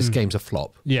 then this game's a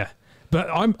flop. Yeah, but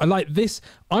I'm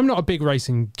not a big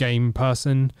racing game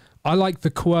person. I like the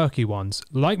quirky ones,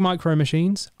 like Micro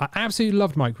Machines. I absolutely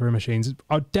loved Micro Machines.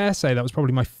 I dare say that was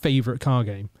probably my favorite car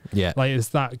game. Yeah. It's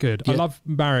that good. Yeah. I love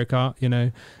Mario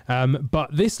Kart,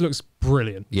 but this looks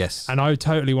brilliant. Yes. And I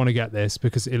totally want to get this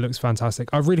because it looks fantastic.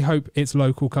 I really hope it's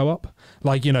local co-op,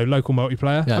 local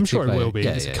multiplayer. Yeah, I'm sure it will be.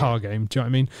 It's a car game. Do you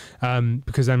know what I mean?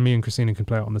 Because then me and Christina can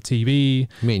play it on the TV.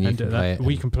 Me and you can play it.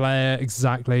 We can play it,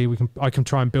 exactly. I can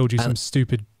try and build you some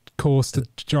stupid course to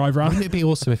drive around. Wouldn't it be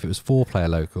awesome if it was 4-player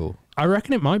local? I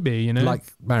reckon it might be, like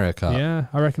Mario Kart. Yeah,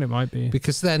 I reckon it might be.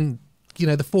 Because then,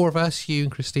 the 4 of us, you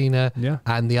and Christina,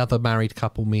 and the other married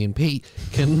couple, me and Pete,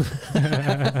 can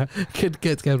could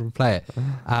get together and play it.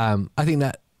 I think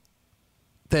that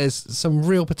there's some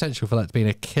real potential for that to be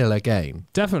a killer game.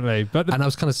 Definitely. And I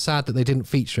was kind of sad that they didn't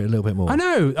feature it a little bit more. I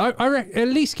know. I at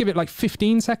least give it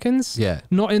 15 seconds. Yeah.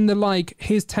 Not in the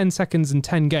here's 10 seconds and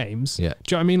 10 games. Yeah.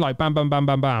 Do you know what I mean? Bam, bam, bam,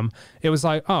 bam, bam. It was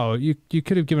you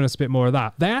could have given us a bit more of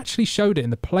that. They actually showed it in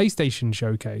the PlayStation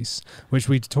showcase, which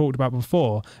we talked about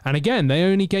before. And again, they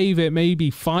only gave it maybe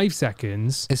 5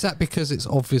 seconds. Is that because it's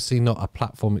obviously not a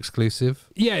platform exclusive?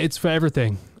 Yeah, it's for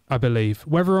everything, I believe.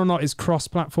 Whether or not it's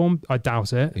cross-platform, I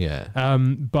doubt it. Yeah.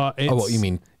 But it's... Oh, what you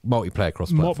mean? Multiplayer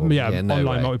cross-platform?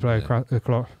 Online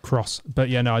multiplayer cross. But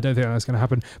no, I don't think that's going to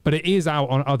happen. But it is out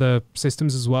on other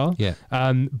systems as well. Yeah.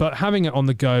 But having it on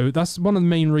the go, that's one of the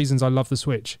main reasons I love the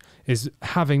Switch, is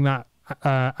having that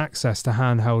access to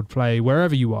handheld play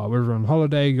wherever you are, whether on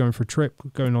holiday, going for a trip,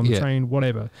 going on the train,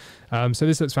 whatever. So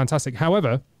this looks fantastic.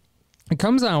 However, it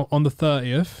comes out on the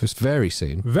 30th. It's very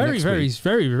soon. Very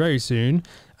soon.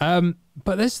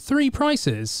 But there's 3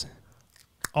 prices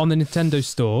on the Nintendo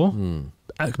Store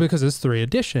because there's 3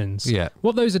 editions. Yeah.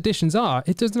 What those editions are,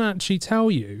 it doesn't actually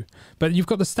tell you. But you've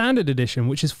got the standard edition,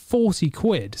 which is 40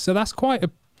 quid. So that's quite a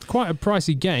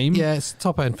pricey game. Yeah, it's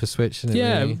top end for Switch, isn't it?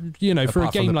 Yeah, really? you know, for a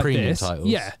Apart from game the like premium this. titles.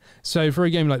 Yeah. So for a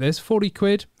game like this, 40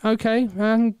 quid, okay.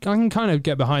 I can kind of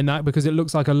get behind that because it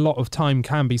looks like a lot of time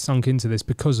can be sunk into this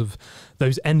because of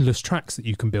those endless tracks that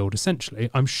you can build, essentially.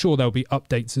 I'm sure there'll be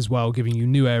updates as well, giving you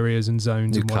new areas and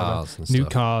zones New and whatever. cars and New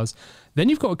stuff. cars. Then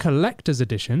you've got a collector's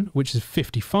edition, which is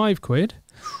 55 quid.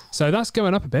 So that's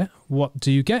going up a bit. What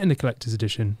do you get in the collector's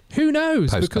edition? Who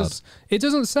knows? Postcard. Because it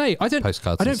doesn't say. I don't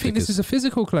Postcards think and this stickers. is a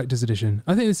physical collector's edition.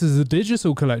 I think this is a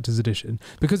digital collector's edition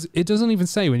because it doesn't even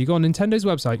say when you go on Nintendo's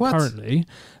website currently.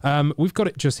 We've got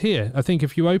it just here. I think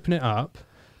if you open it up,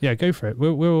 yeah, go for it.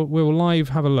 We'll live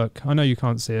have a look. I know you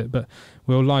can't see it, but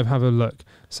we'll live have a look.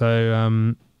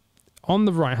 So on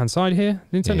the right hand side here,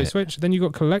 Nintendo Switch. Then you've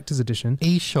got collector's edition.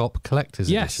 eShop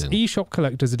Collector's Edition. Yes, eShop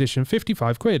Collector's Edition,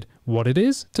 55 quid. What it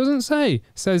is, doesn't say. It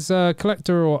says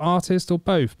collector or artist or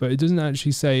both, but it doesn't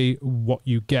actually say what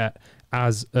you get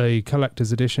as a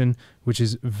collector's edition, which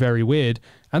is very weird.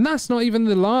 And that's not even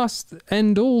the last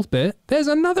end all bit. There's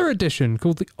another edition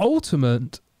called the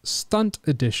Ultimate Stunt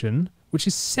Edition, which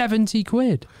is 70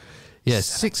 quid. Yeah,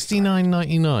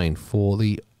 69.99 for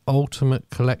the Ultimate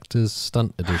Collector's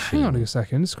Stunt Edition. Hang on a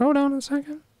second. Scroll down a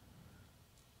second.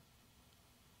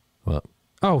 What?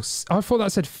 Oh, I thought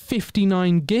that said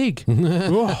 59 gig.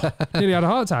 Oh, nearly had a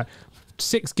heart attack.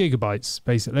 6 gigabytes,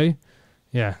 basically.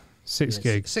 Yeah, 6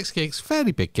 gigs. 6 gigs,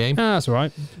 fairly big game. That's all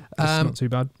right. That's not too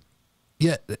bad.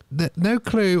 Yeah, no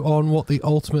clue on what the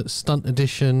Ultimate Stunt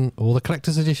Edition or the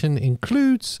Collector's Edition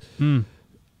includes.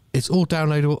 It's all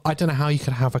downloadable. I don't know how you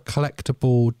could have a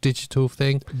collectible digital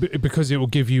thing. Because it will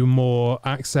give you more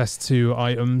access to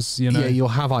items, you know. Yeah, you'll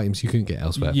have items you couldn't get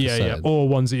elsewhere. Yeah. Or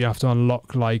ones that you have to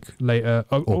unlock like later.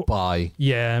 Or buy.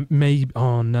 Yeah, maybe.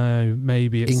 Oh no,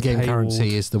 maybe it's in-game paywalled.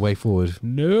 currency is the way forward.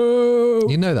 No.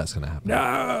 You know that's going to happen.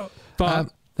 No.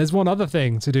 But there's one other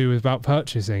thing to do about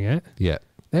purchasing it. Yeah.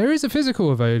 There is a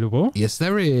physical available. Yes,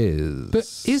 there is. But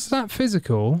is that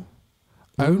physical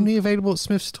only available at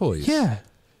Smith's Toys? Yeah.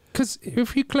 Because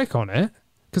if you click on it,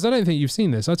 because I don't think you've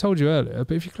seen this, I told you earlier,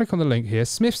 but if you click on the link here,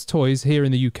 Smith's Toys here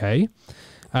in the UK,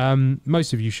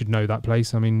 most of you should know that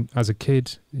place. I mean, as a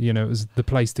kid, you know, it was the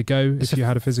place to go if you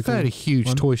had a physical fairly huge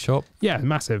one. toy shop. Yeah,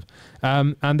 massive.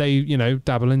 And they, you know,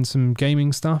 dabble in some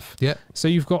gaming stuff. Yeah. So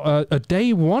you've got a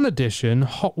day one edition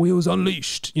Hot Wheels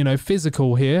Unleashed, you know,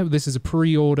 physical here. This is a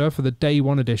pre-order for the day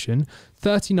one edition,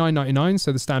 $39.99,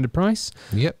 so the standard price.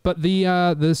 Yep. But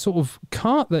the sort of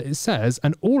cart that it says,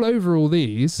 and all over all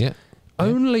these,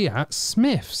 only at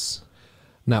Smith's.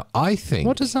 Now, I think...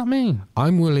 What does that mean?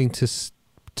 I'm willing to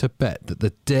bet that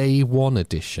the day one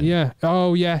edition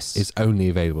is only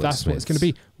available at Smith's. That's what it's going to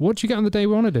be. What do you get on the day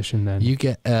one edition then? You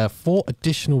get 4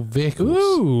 additional vehicles.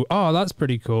 Ooh, that's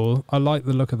pretty cool. I like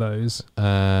the look of those.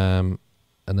 And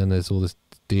then there's all this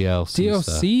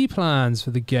DLC plans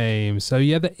for the game. So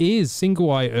yeah, there is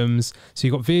single items. So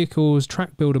you've got vehicles,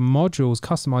 track builder modules,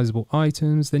 customizable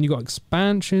items. Then you've got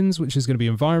expansions, which is going to be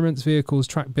environments, vehicles,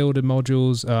 track builder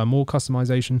modules, more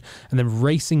customization, and then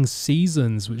racing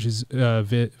seasons, which is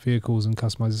vehicles and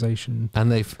customization. And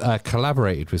they've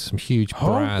collaborated with some huge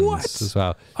brands as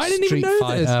well. I didn't even know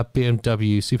Street Fighter,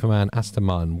 BMW, Superman, Aston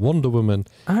Martin, Wonder Woman,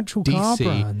 actual DC, car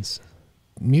brands,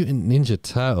 Mutant Ninja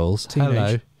Turtles,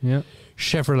 Teenage. hello,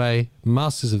 Chevrolet,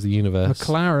 Masters of the Universe,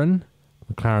 McLaren,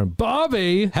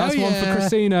 Barbie has one for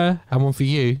Christina and one for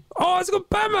you. Oh, it's got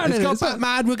Batman. It's got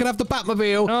Batman. We're gonna have the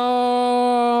Batmobile.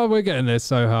 Oh, we're getting this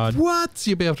so hard. What?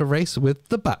 You'll be able to race with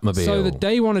the Batmobile. So the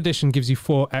day one edition gives you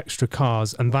 4 extra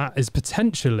cars, and that is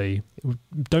potentially,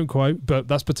 don't quote, but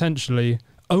that's potentially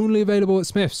only available at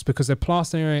Smith's because they're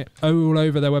plastering it all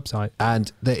over their website. And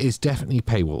there is definitely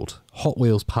paywalled Hot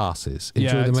Wheels passes.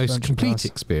 Enjoy the most complete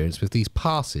experience with these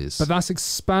passes. But that's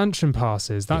expansion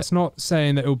passes. That's not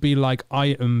saying that it will be like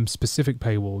item specific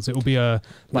paywalls. It will be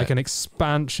an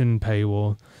expansion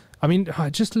paywall. I mean,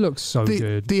 it just looks so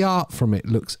good. The art from it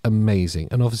looks amazing.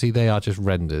 And obviously they are just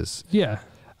renders. Yeah.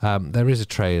 There is a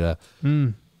trailer.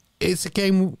 It's a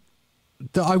game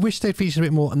that I wish they'd featured a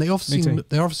bit more, and they're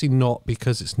obviously not,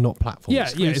 because it's not platform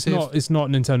exclusive. It's not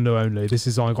Nintendo only. This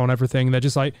is like on everything. They're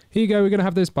just like, here you go, we're gonna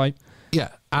have this bite. Yeah.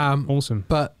 Awesome.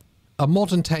 But a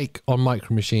modern take on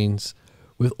Micro Machines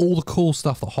with all the cool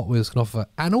stuff that Hot Wheels can offer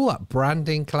and all that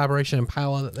branding, collaboration, and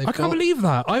power that they've got. I can't believe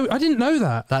that. I didn't know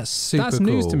that. That's super That's cool.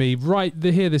 news to me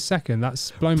here this second. That's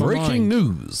blown my mind. Breaking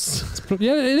news.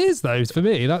 Yeah, it is though. For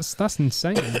me, that's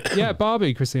insane. Yeah,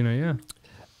 Barbie, Christina. Yeah.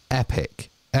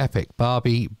 Epic.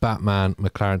 Barbie, Batman,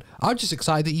 McLaren. I'm just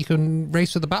excited that you can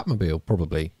race with the Batmobile,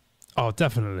 probably. Oh,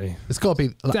 definitely. It's got to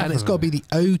be, and it's got to be the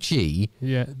OG.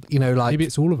 Yeah. You know, like. Maybe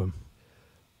it's all of them.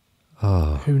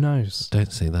 Oh. Who knows?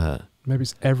 Don't say that. Maybe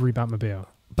it's every Batmobile.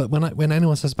 But when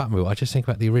anyone says Batmobile, I just think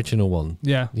about the original one.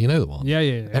 Yeah. You know the one? Yeah.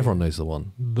 Everyone knows the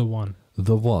one. The one.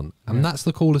 The one. And that's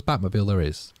the coolest Batmobile there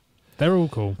is. They're all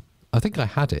cool. I think I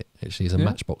had it, actually, as a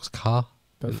Matchbox car.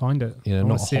 But find it. You know, I not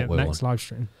want a to see Hot it Wheel next live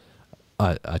stream.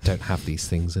 I don't have these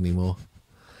things anymore.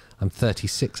 I'm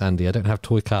 36, Andy. I don't have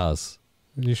toy cars.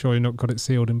 Are you sure you've not got it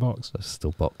sealed in box? They're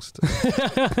still boxed.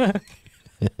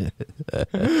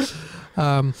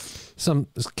 Some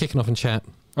kicking off in chat.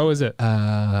 Oh, is it?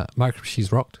 Micro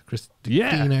Machines rocked.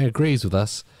 Christina agrees with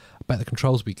us. I bet the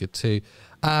controls will be good too.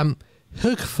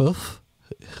 Hugfuff,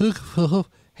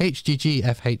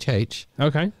 HGGFHH.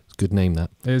 Okay. It's a good name,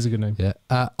 that. It is a good name. Yeah.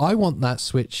 I want that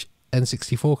Switch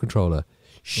N64 controller.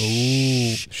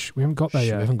 Shh, we haven't got there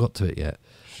yet. We haven't got to it yet.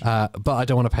 But I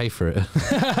don't want to pay for it.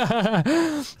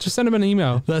 Just send him an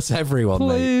email. That's everyone,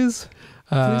 Please.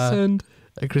 Please send.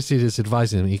 Christina's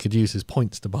advising him he could use his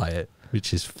points to buy it,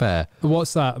 which is fair.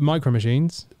 What's that? Micro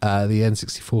Machines? The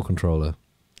N64 controller.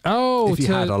 Oh, if you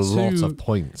had a lot of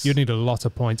points. You'd need a lot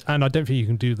of points. And I don't think you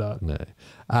can do that. No.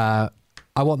 I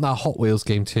want that Hot Wheels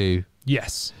game too.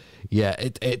 Yes. Yeah,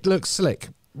 it looks slick.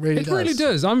 Really really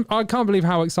does. I can't believe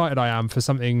how excited I am for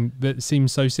something that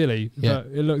seems so silly, but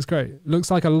it looks great. It looks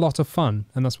like a lot of fun,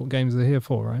 and that's what games are here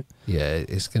for, right? Yeah,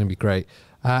 it's going to be great.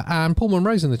 And Paul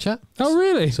Monroe's in the chat. Oh,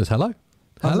 really? Says hello.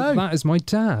 Hello. That is my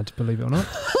dad, believe it or not.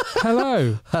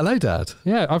 Hello. Hello, Dad.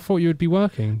 Yeah, I thought you would be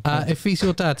working. If he's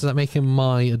your dad, does that make him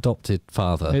my adopted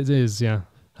father? It is, yeah.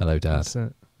 Hello, Dad. That's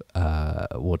it.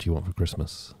 What do you want for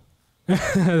Christmas?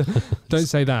 Don't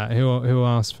say that. He'll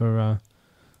ask for,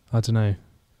 I don't know,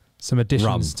 some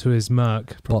additions to his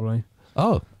Merc, probably.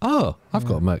 Oh, I've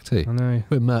got a Merc too. I know.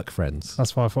 We're Merc friends.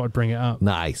 That's why I thought I'd bring it up.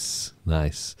 Nice.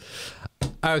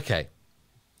 Okay.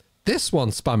 This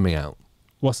one spun me out.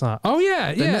 What's that? Oh,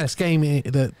 yeah, The next game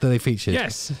that they featured.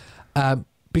 Yes.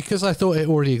 Because I thought it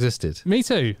already existed. Me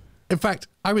too. In fact,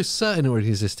 I was certain it already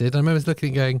existed. I remember looking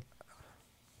and going,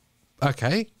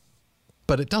 okay,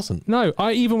 but it doesn't. No,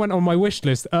 I even went on my wish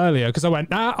list earlier because I went,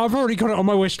 I've already got it on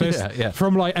my wish list. Yeah.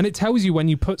 From and it tells you when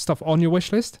you put stuff on your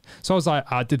wish list. So I was like,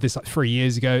 I did this like 3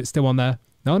 years ago. It's still on there.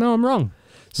 No, I'm wrong.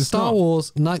 Star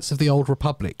Wars Knights of the Old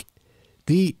Republic.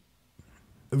 The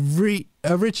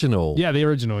original. Yeah, the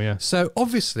original, yeah. So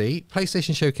obviously,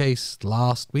 PlayStation Showcase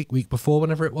last week before,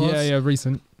 whenever it was. Yeah,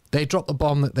 recent. They dropped the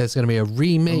bomb that there's going to be a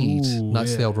remade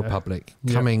Knights of the Old Republic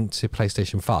coming to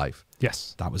PlayStation 5.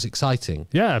 Yes. That was exciting.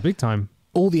 Yeah, big time.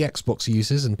 All the Xbox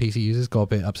users and PC users got a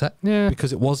bit upset. Yeah.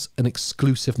 Because it was an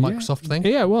exclusive Microsoft thing.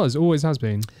 Yeah, it was. Always has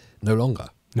been. No longer.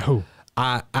 No.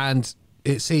 And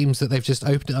it seems that they've just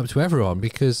opened it up to everyone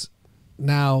because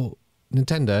now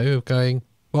Nintendo are going,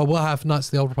 well, we'll have Knights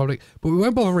of the Old Republic, but we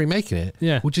won't bother remaking it.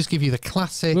 Yeah. We'll just give you the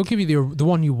classic. We'll give you the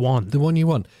one you want. The one you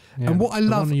want. Yeah. And what I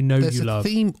love, there's a love.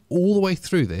 theme all the way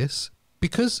through this,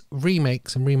 because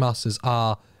remakes and remasters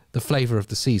are the flavour of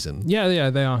the season. Yeah,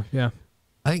 they are. Yeah.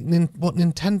 I think what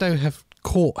Nintendo have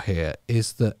caught here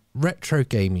is that retro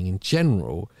gaming in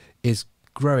general is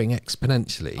growing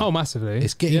exponentially. Oh, massively.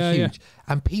 It's getting huge.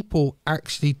 And people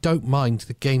actually don't mind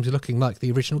the games looking like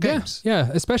the original games. Yeah,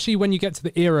 especially when you get to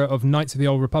the era of Knights of the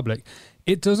Old Republic.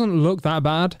 It doesn't look that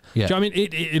bad. Yeah. Do you know what I mean?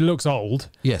 It looks old.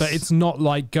 Yes. But it's not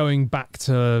like going back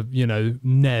to,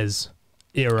 NES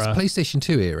era. It's PlayStation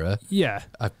 2 era. Yeah.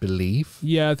 I believe.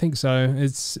 Yeah, I think so.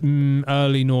 It's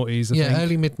early noughties, I think.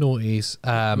 Early mid-noughties.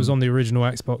 It was on the original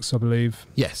Xbox, I believe.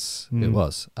 Yes, it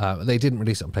was. They didn't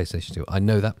release it on PlayStation 2. I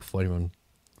know that before anyone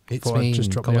hits me.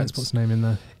 Just drop the Xbox name in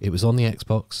there. It was on the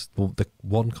Xbox, the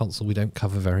one console we don't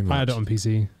cover very much. I had it on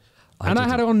PC. I didn't.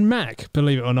 had it on Mac,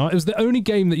 believe it or not. It was the only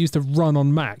game that used to run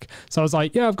on Mac. So I was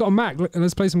like, I've got a Mac.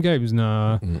 Let's play some games.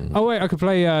 No. Oh, wait, I could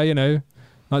play,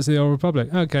 Knights of the Old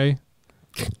Republic. Okay.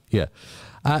 Yeah.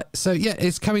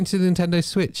 It's coming to the Nintendo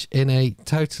Switch in a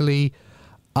totally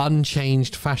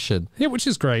unchanged fashion. Yeah, which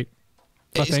is great.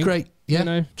 It's great.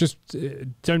 Yeah. Just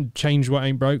don't change what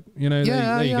ain't broke. There you go.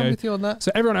 I'm with you on that.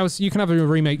 So everyone else, you can have your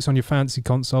remakes on your fancy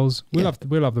consoles. We'll have the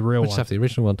real We'll one. just have the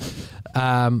original one.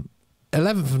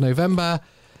 11th of November.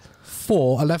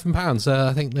 for £11.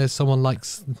 I think there's someone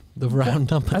likes the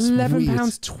round numbers.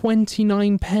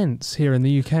 £11.29 here in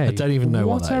the UK. I don't even know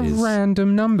what that is. What a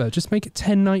random number. Just make it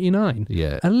 £10.99.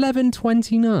 Yeah.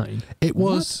 £11.29. It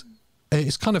was.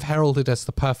 It's kind of heralded as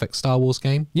the perfect Star Wars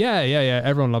game. Yeah.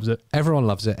 Everyone loves it. Everyone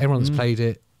loves it. Everyone's played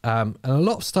it. And a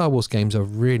lot of Star Wars games are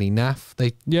really naff.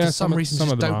 They, for some reason,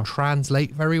 just don't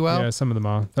translate very well. Yeah, some of them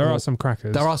are. There are some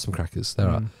crackers. There are some crackers. There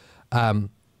are.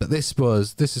 But this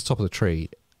is top of the tree.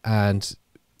 And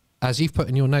as you've put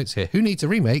in your notes here, who needs a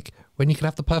remake when you can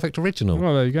have the perfect original?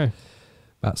 Well, there you go.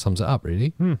 That sums it up,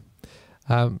 really.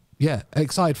 Yeah,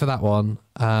 excited for that one.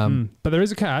 But there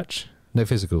is a catch. No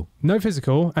physical. No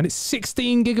physical, and it's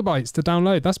 16 gigabytes to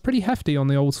download. That's pretty hefty on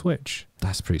the old Switch.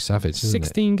 That's pretty savage, isn't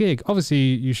 16 gig. Obviously,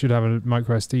 you should have a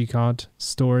micro SD card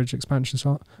storage expansion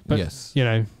slot. But, yes.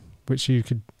 Which you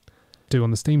could do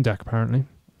on the Steam Deck, apparently.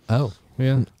 Oh.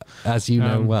 Yeah. As you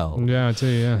know well. Yeah, I do,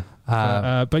 yeah.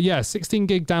 But yeah, 16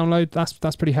 gig download,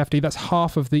 that's pretty hefty. That's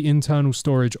half of the internal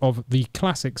storage of the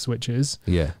classic Switches.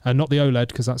 Yeah. And not the OLED,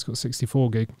 because that's got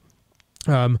 64 gig.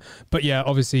 But yeah,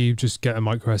 obviously you just get a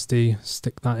micro SD,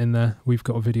 stick that in there. We've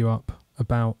got a video up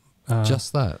about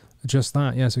just that.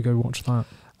 Yeah, so go watch that.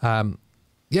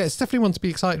 Yeah, it's definitely one to be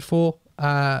excited for.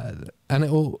 And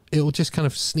it'll just kind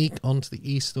of sneak onto the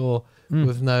eStore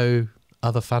with no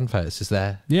other fanfare. It's just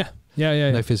there. Yeah.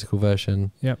 No physical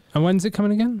version. Yeah. And when's it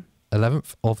coming again?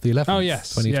 11th of the 11th. Oh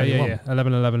yes. 2021. Yeah.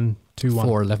 11/11/21.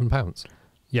 For £11.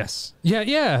 Yes.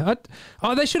 Yeah.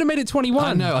 They should have made it 21.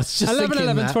 I know. I was just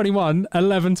 11/11/21,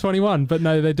 11/21, but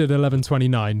no, they did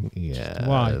 11/29. Yeah.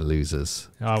 Why? Losers.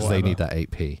 Oh, because they need that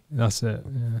 8p. That's it.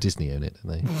 Yeah. Disney own it,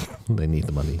 don't they? They need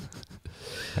the money.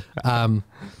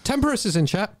 Temperus is in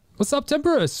chat. What's up,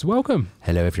 Temperus? Welcome.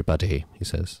 Hello, everybody. He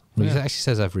says. Well, he actually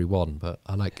says everyone, but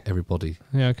I like everybody.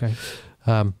 Yeah. Okay.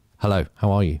 Hello.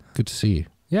 How are you? Good to see you.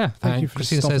 Yeah. Thank you for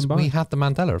Christina stopping says by. we had the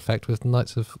Mandela effect with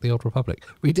Knights of the Old Republic.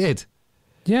 We did.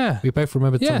 Yeah. We both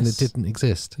remembered something that didn't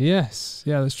exist. Yes.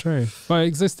 Yeah, that's true. Well, it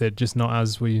existed, just not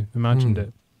as we imagined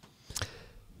it.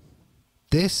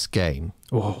 This game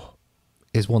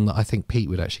is one that I think Pete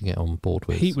would actually get on board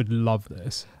with. Pete would love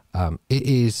this. It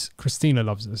is... Christina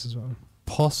loves this as well.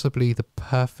 Possibly the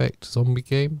perfect zombie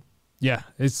game. Yeah.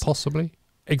 It's possibly.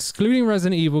 Excluding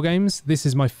Resident Evil games, this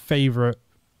is my favourite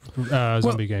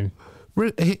zombie game.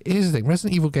 Here's the thing.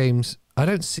 Resident Evil games... I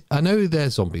know they're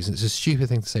zombies, and it's a stupid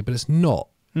thing to say, but it's not.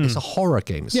 It's a horror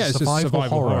game. It's a survival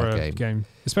horror game.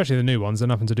 Especially the new ones. They're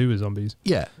nothing to do with zombies.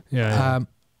 Yeah.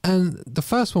 And the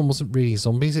first one wasn't really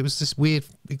zombies. It was this weird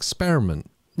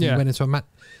experiment. Yeah. You went into a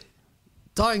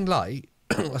Dying Light,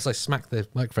 as I smack the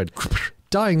microphone,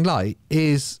 Dying Light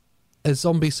is a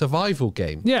zombie survival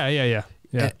game. Yeah.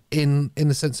 In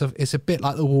the sense of, it's a bit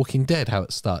like The Walking Dead, how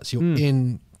it starts. You're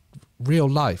in real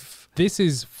life. This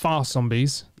is fast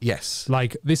zombies. Yes.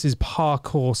 Like, this is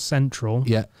parkour central.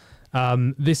 Yeah.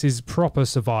 This is proper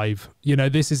survive.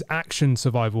 This is action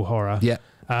survival horror. Yeah.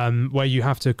 Where you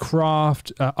have to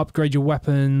craft, upgrade your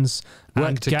weapons,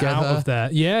 and get out of there.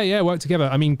 Yeah, work together.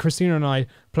 I mean, Christina and I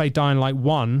played Dying Light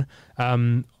 1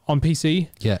 on PC.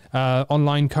 Yeah.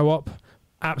 Online co-op.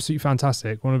 Absolutely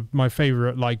fantastic. One of my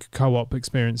favorite co-op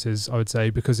experiences, I would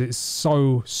say, because it's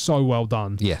so well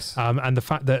done. Yes. And the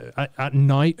fact that at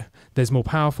night there's more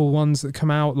powerful ones that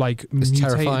come out, like it's mutated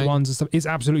terrifying. ones and stuff. It's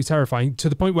absolutely terrifying, to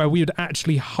the point where we would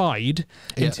actually hide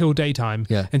until daytime,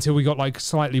 until we got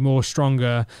slightly more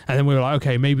stronger, and then we were like,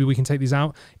 okay, maybe we can take these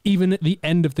out. Even at the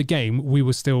end of the game, we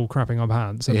were still crapping our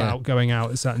pants about going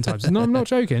out at certain times. No, I'm not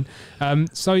joking.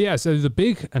 So the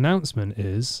big announcement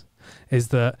is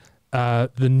that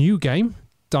the new game,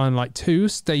 Dying Light 2,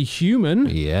 Stay Human,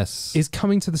 is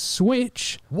coming to the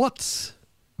Switch. What?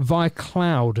 Via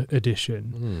Cloud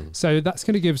Edition. So that's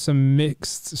going to give some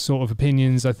mixed sort of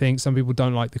opinions, I think. Some people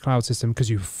don't like the cloud system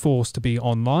because you're forced to be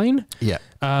online. Yeah.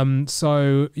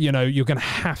 So, you're going to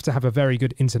have a very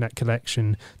good internet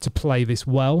connection to play this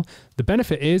well. The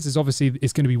benefit is obviously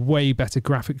it's going to be way better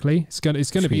graphically. It's going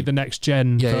to be the next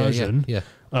gen version. Yeah.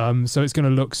 So it's going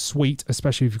to look sweet,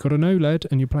 especially if you've got an OLED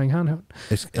and you're playing handheld.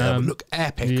 It would look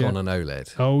epic on an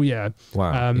OLED. Oh, yeah.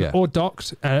 Wow. Or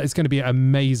docked. It's going to be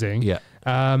amazing. Yeah.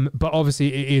 But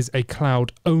obviously it is a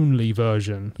cloud-only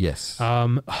version. Yes.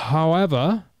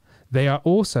 However, they are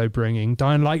also bringing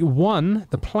Dying Light 1,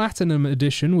 the Platinum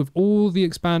Edition, with all the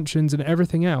expansions and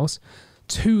everything else,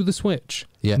 to the Switch.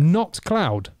 Yeah. Not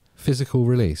cloud. Physical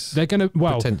release. They're going to,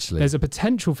 potentially. There's a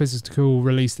potential physical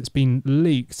release that's been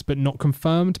leaked but not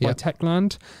confirmed by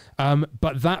Techland.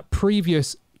 But that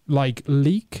previous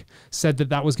leak said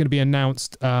that was going to be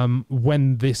announced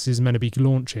when this is meant to be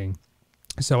launching.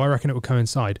 So I reckon it will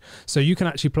coincide. So you can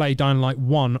actually play Dying Light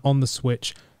 1 on the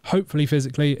Switch hopefully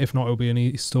physically. If not, it'll be in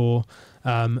e-store.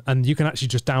 And you can actually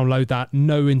just download that.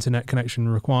 No internet connection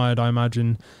required, I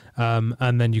imagine.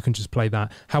 And then you can just play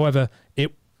that. However,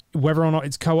 whether or not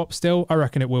it's co-op still, I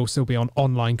reckon it will still be on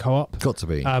online co-op. Got to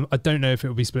be. I don't know if it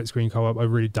will be split screen co-op. I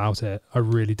really doubt it. I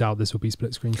really doubt this will be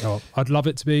split screen co-op. I'd love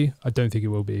it to be. I don't think it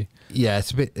will be. Yeah,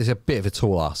 it's a bit of a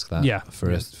tall ask that. Yeah,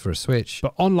 for a Switch.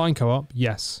 But online co-op,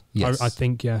 yes. Yes. I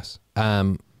think yes.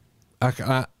 And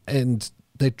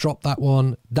they dropped that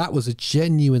one. That was a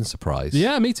genuine surprise.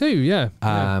 Yeah, me too. Yeah.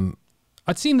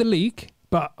 I'd seen the leak,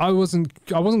 but I wasn't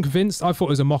convinced. I thought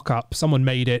it was a mock-up. Someone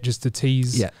made it just to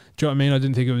tease. Yeah. Do you know what I mean? I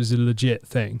didn't think it was a legit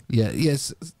thing. Yeah.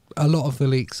 Yes. A lot of the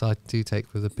leaks I do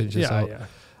take with a pinch of salt.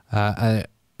 Yeah.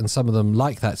 And some of them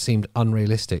like that seemed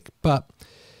unrealistic. But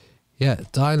yeah,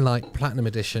 Dying Light Platinum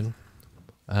Edition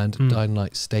and Dying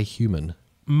Light Stay Human.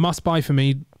 Must buy for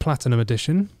me, Platinum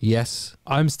Edition. Yes.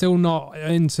 I'm still not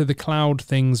into the cloud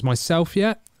things myself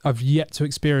yet. I've yet to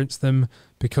experience them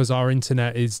because our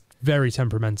internet is very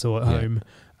temperamental at home.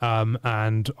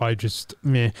 And I just,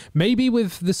 maybe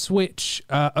with the Switch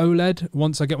OLED,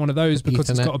 once I get one of those, because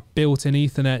Ethernet. It's got a built-in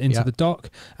Ethernet into the dock,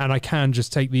 and I can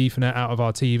just take the Ethernet out of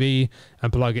our TV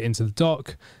and plug it into the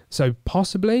dock. So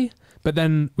possibly, but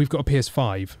then we've got a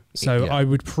PS5. So I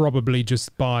would probably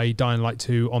just buy Dying Light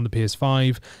 2 on the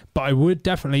PS5. But I would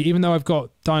definitely, even though I've got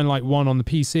Dying Light 1 on the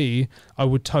PC, I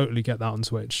would totally get that on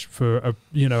Switch for a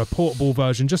portable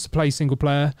version just to play single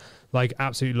player. Like,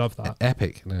 absolutely love that.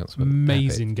 Epic announcement.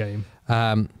 Amazing game.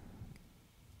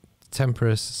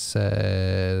 Temperus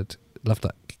said, love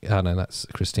that. Oh, no, that's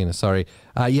Christina. Sorry.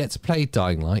 Yet to play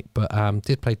Dying Light, but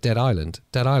did play Dead Island.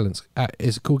 Dead Island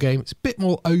is a cool game. It's a bit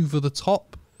more over the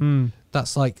top.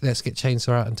 That's like, let's get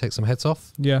Chainsaw out and take some heads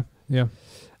off. Yeah, yeah.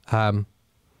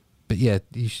 But yeah,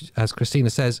 as Christina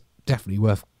says, definitely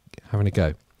worth having a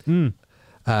go.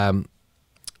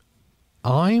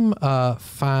 I'm a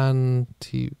fan.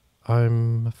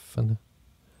 I'm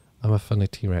a fan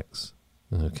of T-Rex.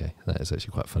 Okay, that is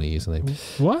actually quite a funny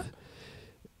username. What?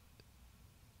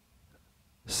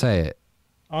 Say it.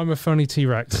 I'm a funny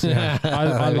T-Rex. Yeah.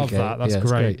 I love that. That's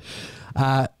great.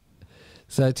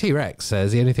 So T-Rex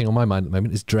says, the only thing on my mind at the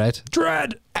moment is Dread.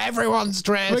 Dread! Everyone's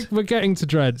Dread! We're getting to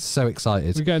Dread. So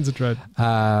excited. We're getting to Dread.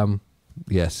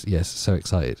 Yes, so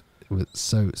excited. We're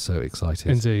so excited.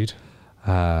 Indeed.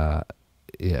 Yeah,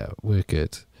 we're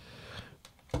good.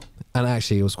 And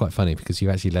actually, it was quite funny because you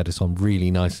actually led us on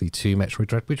really nicely to Metroid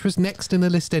Dread, which was next in the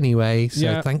list anyway.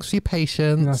 So thanks for your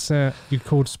patience. That's it. You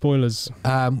called spoilers.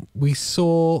 We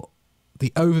saw the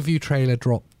overview trailer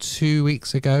drop 2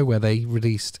 weeks ago where they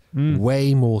released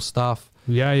way more stuff.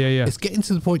 Yeah. It's getting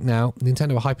to the point now.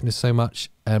 Nintendo are hyping us so much.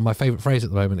 And my favourite phrase at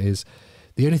the moment is,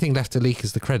 the only thing left to leak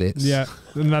is the credits. Yeah,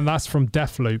 and then that's from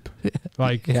Deathloop.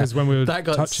 Like, because when we were that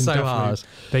got touching so Deathloop, hard.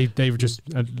 They've just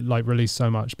like released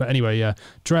so much. But anyway, yeah,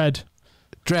 Dread.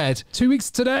 2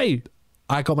 weeks today.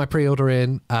 I got my pre-order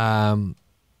in. The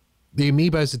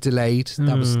amiibos are delayed.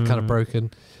 That was kind of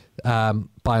broken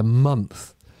by a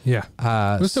month. Yeah,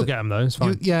 we'll still get them though. It's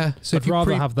fine. So I'd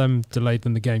rather have them delayed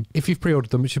than the game. If you've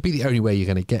pre-ordered them, which should be the only way you're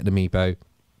going to get an amiibo,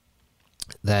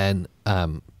 then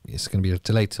it's going to be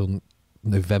delayed till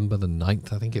November the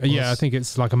 9th, I think it was. Yeah, I think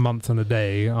it's like a month and a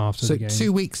day after the game. So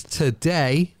 2 weeks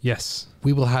today, yes,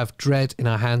 we will have Dread in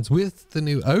our hands with the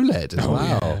new OLED as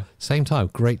well. Yeah. Same time,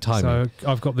 great timing. So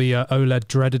I've got the OLED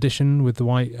Dread edition with the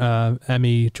white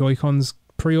ME Joy-Cons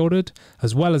pre-ordered,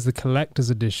 as well as the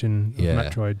collector's edition of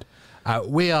Metroid.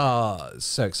 We are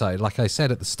so excited. Like I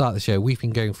said at the start of the show, we've been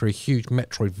going for a huge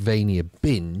Metroidvania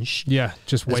binge. Yeah,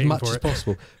 just waiting for it. As much as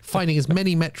possible. Finding as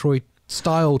many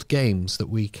Metroid-styled games that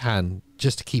we can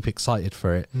just to keep excited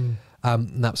for it.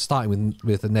 And that's starting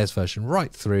with the NES version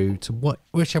right through to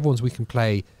whichever ones we can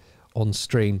play on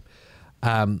stream.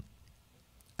 And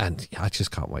I just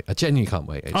can't wait. I genuinely can't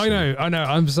wait. Actually. I know.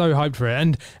 I'm so hyped for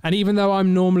it. And even though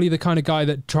I'm normally the kind of guy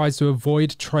that tries to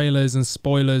avoid trailers and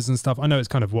spoilers and stuff, I know it's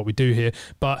kind of what we do here,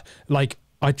 but like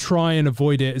I try and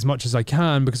avoid it as much as I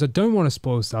can because I don't want to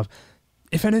spoil stuff.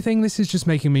 If anything, this is just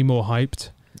making me more hyped.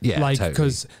 Yeah, like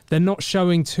because they're not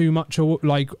showing too much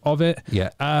of it. Yeah.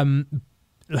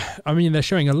 I mean, they're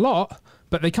showing a lot,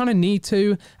 but they kind of need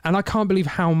to. And I can't believe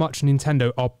how much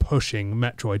Nintendo are pushing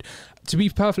Metroid. To be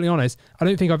perfectly honest, I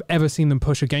don't think I've ever seen them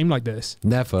push a game like this.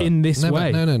 Never. In this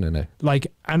way. No.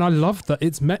 Like, and I love that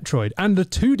it's Metroid and the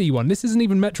 2D one. This isn't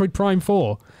even Metroid Prime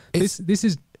 4. This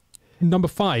is number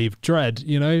 5, Dread,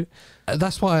 you know?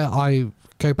 That's why I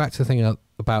go back to the thing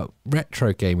about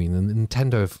retro gaming, and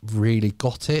Nintendo have really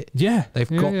got it. Yeah. They've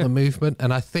got the movement.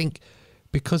 And I think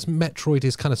because Metroid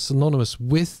is kind of synonymous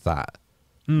with that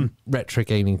retro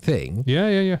gaming thing.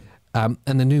 Yeah. And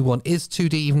the new one is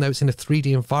 2D, even though it's in a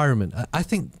 3D environment. I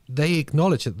think they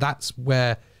acknowledge that that's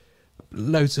where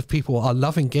loads of people are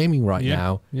loving gaming right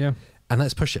now. Yeah. And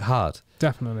let's push it hard.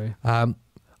 Definitely. I'm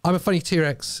a Funny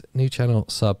T-Rex, new channel,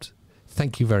 subbed.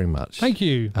 Thank you very much. Thank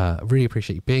you. Really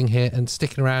appreciate you being here and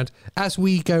sticking around as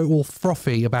we go all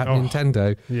frothy about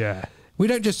Nintendo. Yeah. We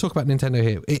don't just talk about Nintendo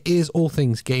here. It is all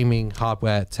things gaming,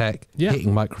 hardware, tech,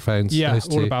 hitting microphones. Yeah, those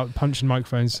two. all about punching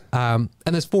microphones. And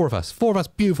there's four of us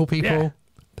beautiful people. Yeah.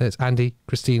 There's Andy,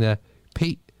 Christina,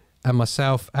 Pete, and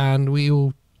myself, and we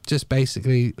all just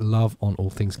basically love on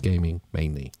all things gaming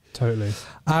mainly. Totally.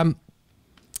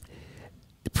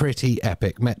 Pretty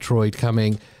epic. Metroid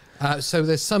coming. So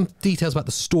there's some details about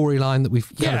the storyline that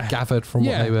we've kind of gathered from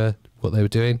what they were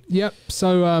doing. Yep.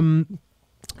 So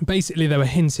basically they were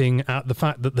hinting at the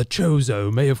fact that the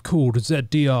Chozo may have called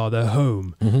ZDR their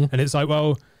home. And it's like,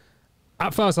 well,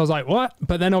 at first I was like, what?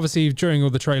 But then obviously during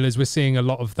all the trailers, we're seeing a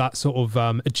lot of that sort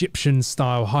of Egyptian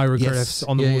style hieroglyphs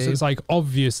on the walls. So it's like,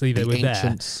 obviously they were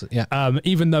ancients, there. Yeah.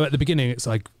 Even though at the beginning it's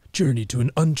like, journey to an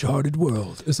uncharted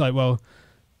world. It's like, well,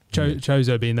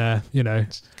 Chozo being there, you know,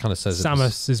 kind of says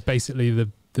Samus is basically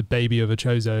the baby of a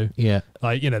Chozo. Yeah.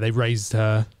 Like, you know, they raised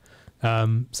her.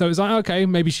 So it's like, okay,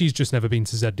 maybe she's just never been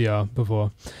to ZDR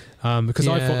before. Because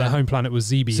I thought their home planet was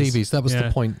Zebes. Zebes, that was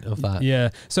the point of that. Yeah.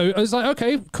 So I was like,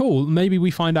 okay, cool. Maybe we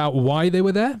find out why they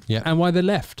were there and why they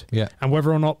left. Yeah. And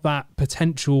whether or not that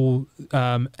potential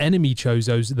enemy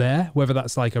Chozo's there, whether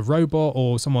that's like a robot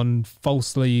or someone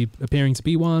falsely appearing to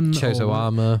be one. Chozo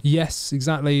armor. Yes,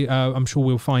 exactly. I'm sure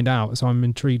we'll find out. So I'm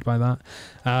intrigued by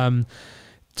that.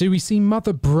 Do we see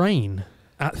Mother Brain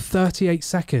at 38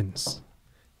 seconds?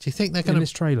 Do you think they're going to... in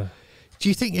this trailer? Do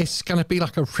you think it's going to be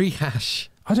like a rehash?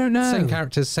 I don't know. Same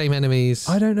characters, same enemies.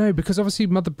 I don't know, because obviously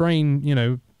Mother Brain, you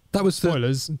know, that was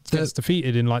spoilers, gets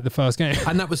defeated in like the first game.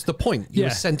 And that was the point. You were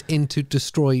sent in to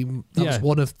destroy... That was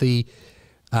one of the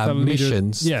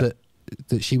missions that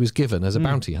she was given as a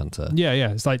bounty hunter. Yeah,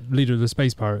 yeah. It's like leader of the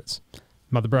space pirates.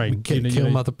 Mother Brain. Kill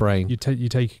Mother Brain. You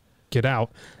take it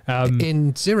out.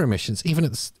 In Zero missions, even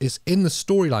it's in the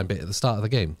storyline bit at the start of the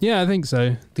game. Yeah, I think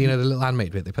so. You know, the little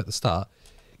animated bit they put at the start.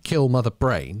 Kill Mother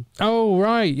Brain. Oh,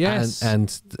 right, yes.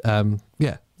 And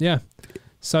yeah. Yeah.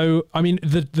 So, I mean,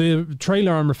 the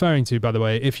trailer I'm referring to, by the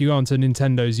way, if you go onto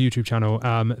Nintendo's YouTube channel,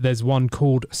 there's one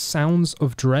called Sounds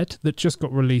of Dread that just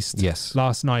got released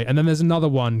last night. And then there's another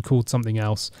one called something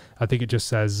else. I think it just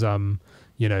says,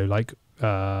 you know, like,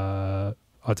 I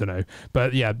don't know.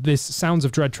 But yeah, this Sounds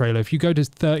of Dread trailer, if you go to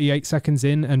 38 seconds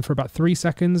in, and for about 3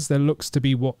 seconds, there looks to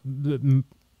be what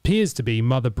appears to be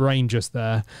Mother Brain just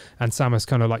there, and Samus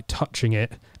kind of like touching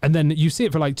it. And then you see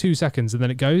it for like 2 seconds, and then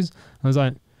it goes. I was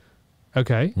like,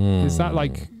 okay, is that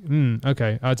like,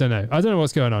 okay, I don't know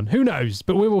what's going on. Who knows?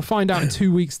 But we will find out in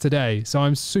 2 weeks today. So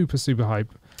I'm super, super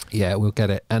hyped. Yeah, we'll get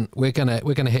it. And we're gonna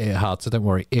hit it hard, so don't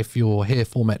worry. If you're here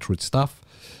for Metroid stuff,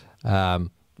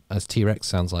 as T-Rex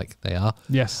sounds like they are.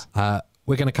 Yes.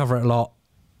 We're going to cover it a lot.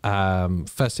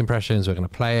 First impressions, we're going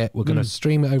to play it. We're going to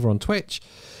stream it over on Twitch.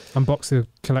 Unbox the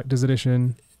collector's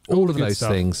edition. All of those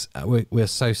things. We're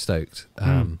so stoked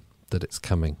that it's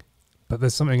coming. But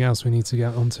there's something else we need to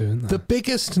get onto, isn't there? The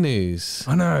biggest news.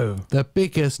 I know. The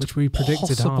biggest which we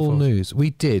predicted possible news.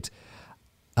 We did.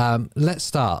 Let's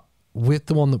start with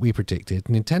the one that we predicted.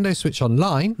 Nintendo Switch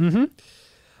Online.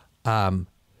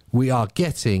 We are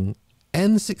getting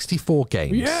N64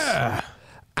 games. Yeah.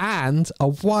 And a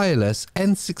wireless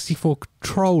N64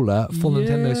 controller for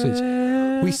Nintendo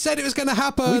Switch. We said it was going to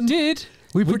happen. We did.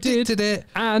 We predicted it.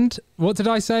 And what did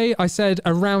I say? I said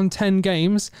around 10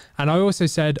 games. And I also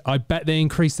said, I bet they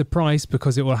increase the price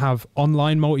because it will have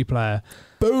online multiplayer.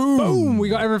 Boom. Boom. We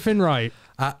got everything right.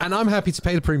 And I'm happy to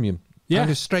pay the premium. Yeah. I'm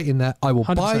just straight in there. I will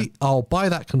 100%. I'll buy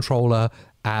that controller.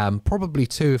 Probably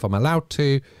 2 if I'm allowed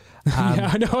to. Yeah,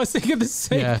 I know. I was thinking the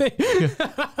same thing.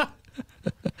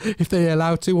 If they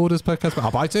allow 2 orders per customer,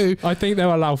 I'll buy 2. I think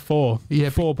they'll allow 4.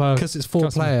 Yeah, 4 per because it's 4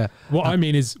 customer. player. What I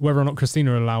mean is whether or not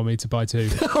Christina will allow me to buy 2.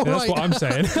 That's what I'm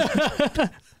saying.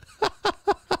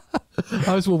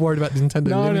 I was more worried about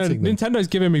Nintendo limiting them. Nintendo's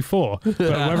giving me 4, but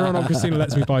whether or not Christina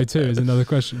lets me buy 2 is another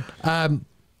question. And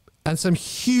some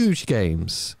huge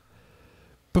games.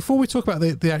 Before we talk about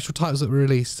the actual titles that were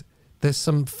released, there's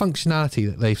some functionality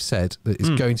that they've said that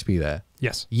is going to be there.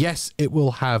 Yes. Yes, it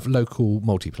will have local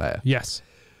multiplayer. Yes.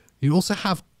 You also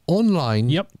have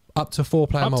online up to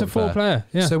 4-player multiplayer. Up to 4-player,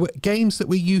 yeah. So games that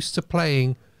we're used to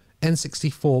playing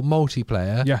N64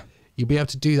 multiplayer, you'll be able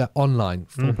to do that online,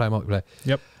 4-player multiplayer.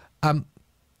 Yep.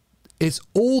 It's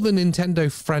all the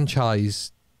Nintendo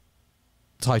franchise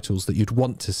titles that you'd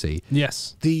want to see.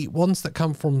 Yes. The ones that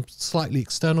come from slightly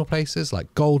external places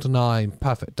like GoldenEye and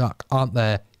Perfect Duck aren't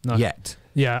there No. Yet.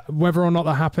 Yeah, whether or not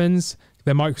that happens,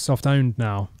 they're Microsoft owned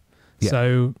now. Yeah.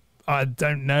 So I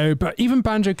don't know, but even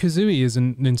Banjo-Kazooie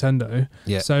isn't Nintendo.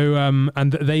 Yeah. So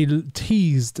and they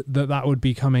teased that would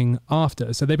be coming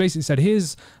after. So they basically said,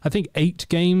 here's I think 8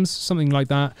 games, something like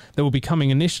that will be coming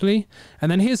initially, and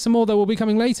then here's some more that will be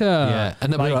coming later. Yeah,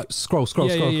 and then we're like scroll.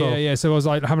 Yeah. So I was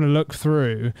like having a look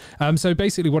through. So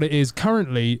basically, what it is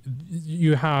currently,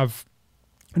 you have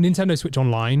Nintendo Switch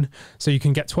Online, so you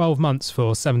can get 12 months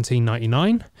for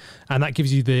 $17.99, and that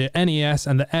gives you the NES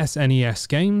and the SNES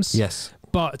games. Yes.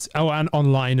 But and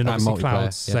online and obviously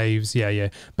cloud saves, yeah.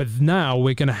 But now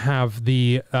we're going to have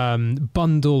the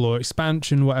bundle or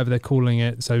expansion, whatever they're calling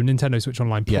it. So Nintendo Switch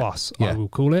Online Plus, I will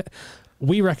call it.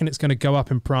 We reckon it's going to go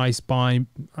up in price by,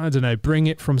 I don't know, bring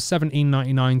it from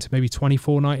 $17.99 to maybe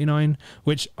 $24.99,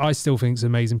 which I still think is an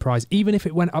amazing price. Even if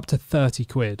it went up to 30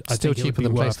 quid, I still think cheaper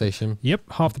than PlayStation.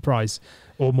 Yep, half the price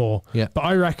or more. Yeah. But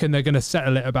I reckon they're going to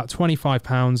settle it about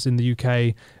 £25 in the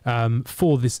UK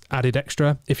for this added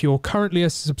extra. If you're currently a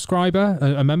subscriber,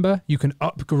 a member, you can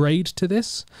upgrade to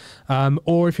this.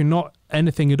 Or if you're not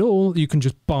anything at all, you can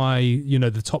just buy,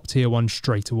 the top tier one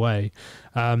straight away.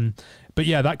 But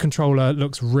yeah, that controller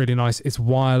looks really nice. It's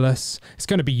wireless. It's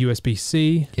going to be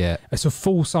USB-C. Yeah. It's a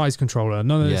full-size controller.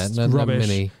 None of this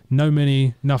rubbish. No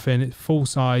mini, nothing. It's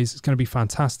full-size. It's going to be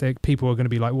fantastic. People are going to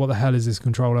be like, what the hell is this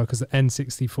controller? Because the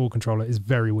N64 controller is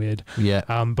very weird. Yeah.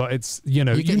 But it's, you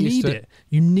need it.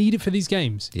 You need it for these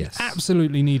games. Yes. You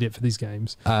absolutely need it for these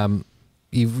games.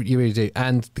 You really do.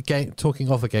 And the game, talking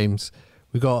of the games,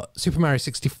 we got Super Mario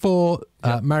 64,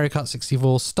 Mario Kart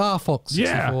 64, Star Fox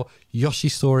 64, Yoshi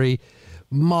Story,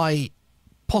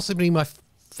 possibly my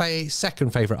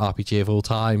second favorite RPG of all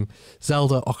time,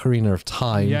 Zelda Ocarina of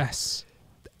Time. Yes.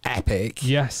 Epic.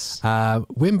 Yes.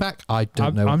 Winback, I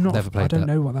don't know. Never played that. I don't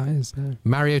know what that is. No.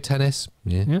 Mario Tennis.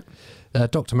 Yeah.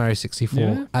 Dr. Mario 64.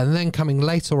 Yeah. And then coming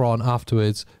later on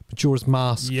afterwards, Majora's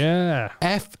Mask. Yeah.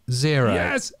 F-Zero.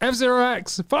 Yes. F-Zero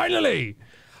X. Finally.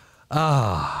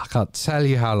 I can't tell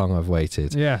you how long I've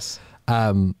waited. Yes.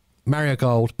 Mario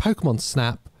Gold, Pokemon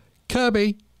Snap,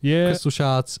 Kirby, Crystal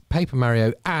Shards, Paper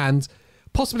Mario, and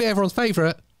possibly everyone's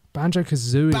favourite,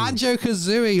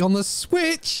 Banjo-Kazooie on the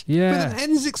Switch with Yeah. an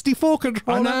N64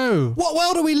 controller. I know. What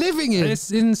world are we living in? It's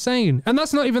insane. And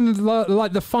that's not even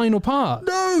like the final part.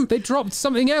 No. They dropped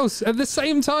something else at the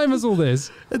same time as all this.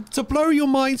 To blow your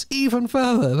minds even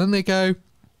further, then they go,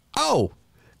 oh,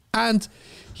 and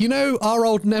our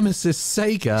old nemesis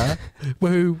Sega,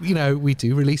 who, we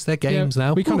do release their games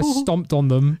now. We kind of stomped on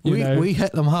them. We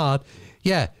hit them hard.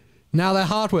 Yeah. Now their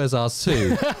hardware's ours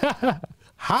too.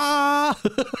 Ha!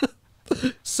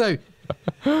 So you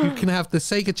can have the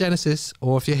Sega Genesis,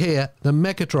 or if you're here, the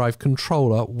Mega Drive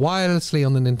controller wirelessly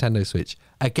on the Nintendo Switch.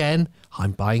 Again,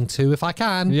 I'm buying 2 if I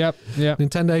can. Yep.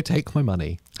 Nintendo, take my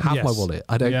money. Have my wallet.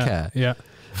 I don't care. Yeah.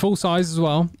 Full size as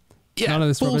well. Yeah. None of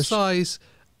this full rubbish. size.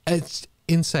 It's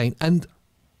insane. And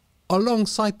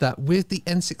alongside that, with the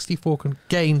N64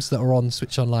 games that are on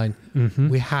Switch Online,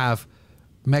 we have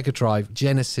Mega Drive,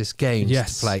 Genesis games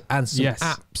to play, and some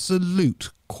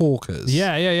absolute corkers.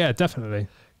 Yeah, definitely.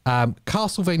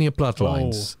 Castlevania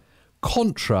Bloodlines,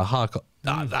 Contra Hardcore.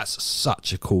 That's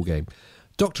such a cool game.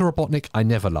 Dr. Robotnik, I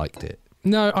never liked it.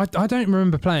 No, I don't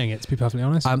remember playing it, to be perfectly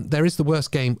honest. There is the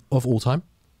worst game of all time,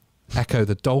 Echo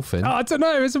the Dolphin. I don't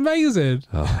know, it's amazing.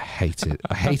 Oh, I hate it.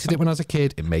 I hated it when I was a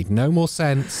kid. It made no more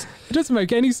sense. It doesn't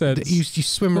make any sense. You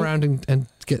swim around and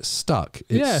get stuck.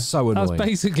 It's so annoying. That's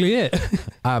basically it.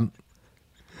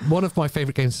 One of my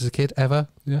favourite games as a kid ever.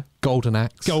 Yeah. Golden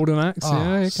Axe.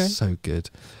 Okay. So good.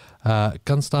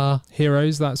 Gunstar.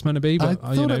 Heroes, that's meant to be. But,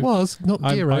 I thought it was, not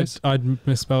Heroes. I'd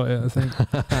misspelled it,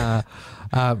 I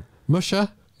think.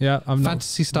 Musha. Yeah.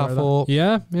 Fantasy Star 4.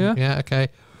 Yeah. Yeah, okay.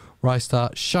 Rise Star,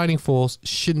 Shining Force,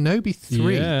 Shinobi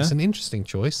 3. It's an interesting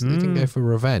choice. They didn't go for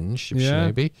Revenge of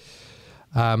Shinobi.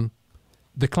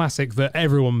 The classic that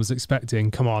everyone was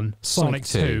expecting. Come on, Sonic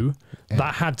 2.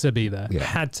 That had to be there.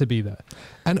 Had to be there.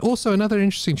 And also another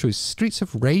interesting choice, Streets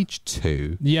of Rage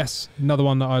 2. Yes, another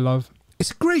one that I love.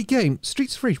 It's a great game.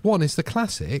 Streets of Rage 1 is the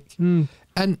classic.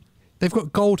 And they've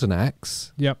got Golden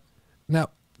Axe. Yep. Now,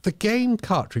 the game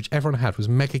cartridge everyone had was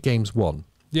Mega Games 1.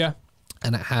 Yeah.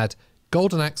 And it had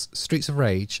Golden Axe, Streets of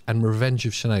Rage, and Revenge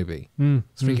of Shinobi.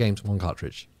 3 games, 1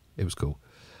 cartridge. It was cool.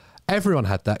 Everyone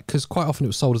had that because quite often it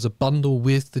was sold as a bundle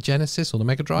with the Genesis or the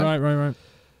Mega Drive. Right.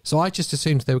 So I just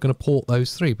assumed they were going to port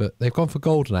those 3, but they've gone for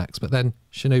Golden Axe, but then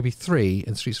Shinobi 3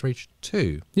 and Streets of Rage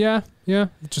 2. Yeah.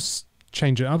 Just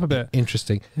change it up a bit.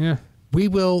 Interesting. Yeah. We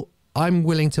will I'm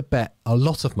willing to bet a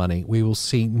lot of money we will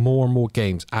see more and more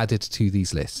games added to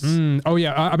these lists. Oh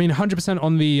yeah, I mean 100%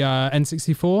 on the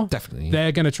N64. Definitely.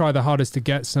 They're going to try their hardest to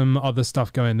get some other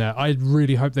stuff going there. I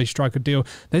really hope they strike a deal.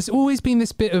 There's always been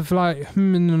this bit of like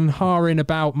and hawing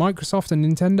about Microsoft and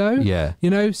Nintendo. Yeah. You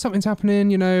know, something's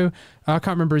happening, you know. I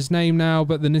can't remember his name now,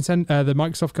 but the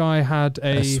Microsoft guy had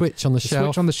a Switch on the shelf.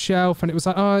 Switch on the shelf, and it was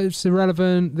like, oh, it's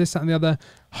irrelevant, this, that, and the other.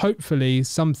 Hopefully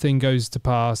something goes to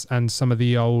pass and some of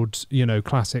the old, you know,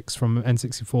 classics from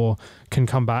N64 can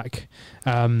come back.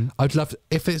 I'd love,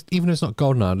 if it's even if it's not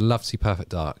GoldenEye, I'd love to see Perfect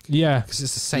Dark. Yeah. Because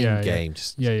it's the same game.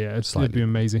 It'd be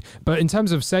amazing. But in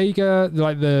terms of Sega,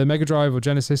 like the Mega Drive or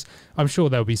Genesis, I'm sure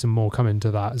there'll be some more coming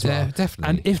to that as well. Yeah, definitely.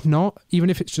 And if not, even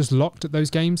if it's just locked at those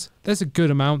games, there's a good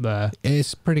amount there.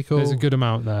 It's pretty cool. There's a good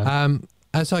amount there.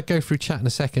 As I go through chat in a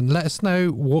second, let us know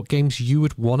what games you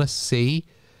would want to see.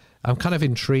 I'm kind of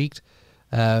intrigued.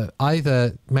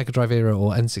 Either Mega Drive era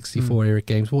or N64 era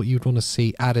games, what you'd want to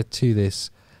see added to this.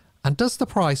 And does the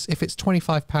price, if it's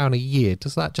 £25 a year,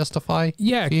 does that justify?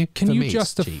 Yeah, can you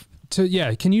justify?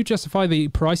 Can you justify the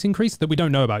price increase that we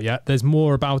don't know about yet? There's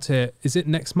more about it. Is it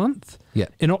next month? Yeah.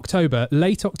 In October,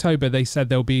 late October, they said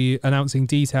they'll be announcing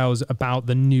details about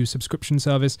the new subscription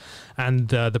service and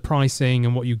the pricing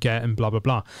and what you get and blah, blah,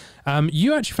 blah.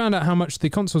 You actually found out how much the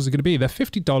consoles are going to be. They're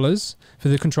 $50 for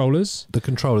the controllers. The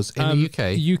controllers in the UK?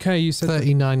 UK, you said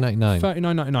 $39.99.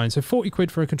 $39.99. So 40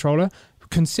 quid for a controller.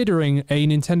 Considering a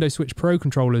Nintendo Switch Pro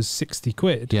controller is 60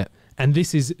 quid. Yeah. And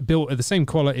this is built at the same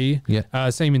quality,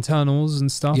 same internals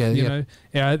and stuff. Yeah,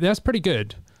 that's pretty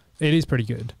good. It is pretty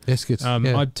good. It's good.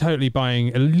 I'm totally buying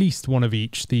at least one of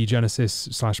each: the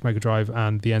Genesis / Mega Drive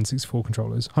and the N64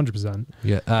 controllers. 100%.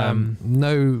 Yeah.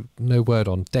 No word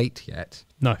on date yet.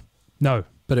 No.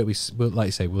 But we'll, like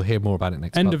you say, we'll hear more about it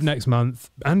next month. End of next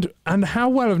month. And how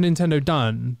well have Nintendo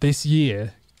done this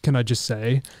year? Can I just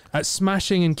say at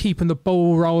smashing and keeping the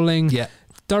ball rolling? Yeah.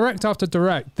 Direct after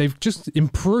direct, they've just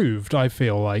improved. I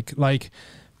feel like it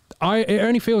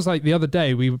only feels like the other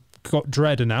day we got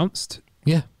Dread announced.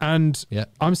 Yeah, and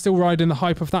I'm still riding the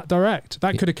hype of that direct.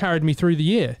 That could have carried me through the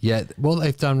year. Yeah, what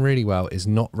they've done really well is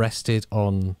not rested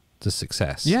on the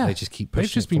success. Yeah, they just keep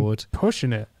pushing it forward,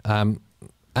 pushing it, and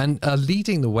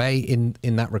leading the way in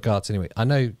that regards. Anyway, I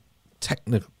know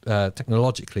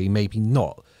technologically maybe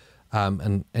not,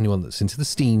 and anyone that's into the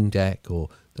Steam Deck or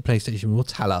the PlayStation will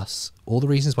tell us all the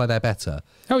reasons why they're better.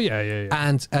 Oh, yeah.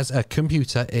 And as a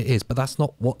computer, it is, but that's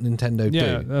not what Nintendo do.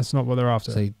 Yeah, that's not what they're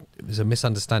after. So it was a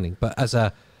misunderstanding. But as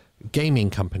a gaming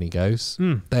company goes,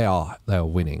 they are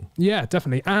winning. Yeah,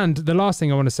 definitely. And the last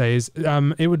thing I want to say is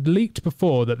it was leaked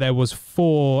before that there was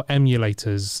 4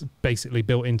 emulators basically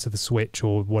built into the Switch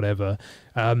or whatever.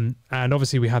 And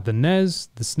obviously we had the NES,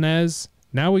 the SNES.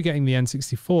 Now we're getting the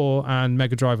N64 and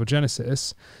Mega Drive or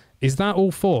Genesis. Is that all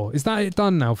 4? Is that it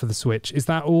done now for the Switch? Is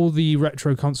that all the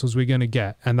retro consoles we're going to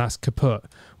get? And that's kaput.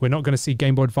 We're not going to see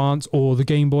Game Boy Advance or the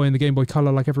Game Boy and the Game Boy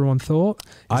Color like everyone thought.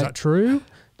 Is that true?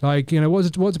 Like, you know,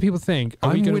 what do people think?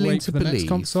 Are we going to wait for the next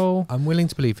console? I'm willing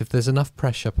to believe if there's enough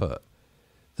pressure put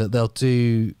that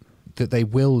they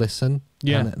will listen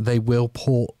and they will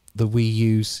port the Wii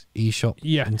U's eShop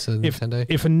into Nintendo.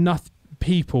 If enough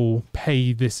people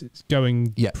pay this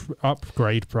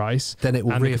upgrade price, then it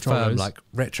will reaffirm like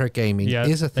retro gaming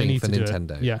is a thing for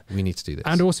Nintendo. Yeah, we need to do this.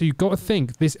 And also you've got to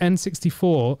think this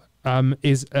N64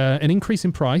 is an increase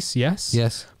in price,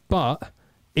 yes, but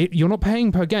you're not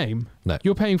paying per game. No,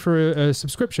 you're paying for a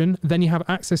subscription. Then you have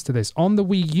access to this. On the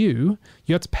Wii U,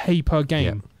 you have to pay per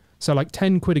game. So like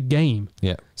 10 quid a game.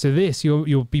 Yeah. So this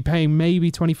you'll be paying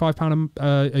maybe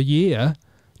 £25 a year,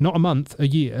 not a month, a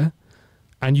year.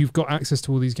 And you've got access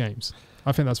to all these games.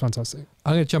 I think that's fantastic.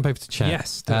 I'm going to jump over to chat.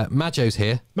 Yes. Majo's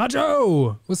here.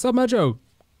 Majo! What's up, Majo?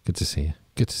 Good to see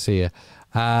you.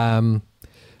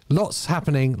 Lots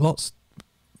happening. Lots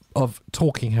of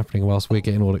talking happening whilst we're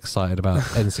getting all excited about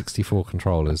N64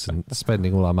 controllers and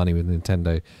spending all our money with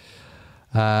Nintendo.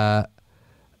 A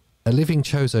living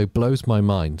Chozo blows my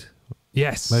mind.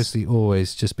 Yes. Mostly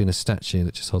always just been a statue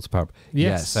that just holds power up.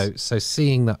 Yes. Yeah, so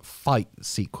seeing that fight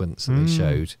sequence that they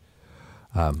showed.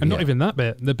 And not even that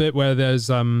bit. The bit where there's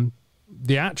the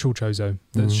actual Chozo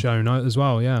that's shown as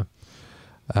well, yeah.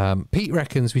 Pete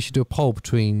reckons we should do a poll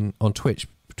on Twitch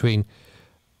between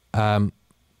Metro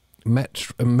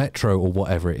or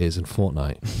whatever it is and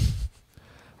Fortnite.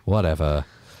 Whatever.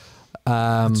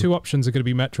 The 2 options are going to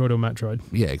be Metroid or Metroid.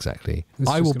 Yeah, exactly.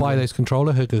 I will buy those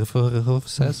controller, Hugger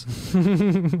says.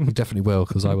 You definitely will,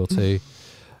 because I will too.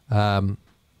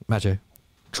 Majo.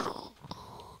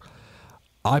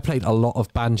 I played a lot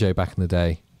of Banjo back in the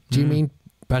day. Do you mean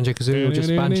Banjo-Kazooie or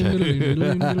just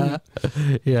Banjo?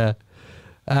 Yeah.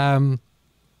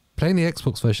 Playing the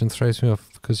Xbox version throws me off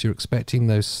because you're expecting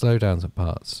those slowdowns at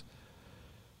parts.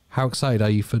 How excited are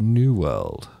you for New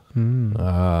World?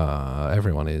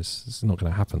 Everyone is. It's not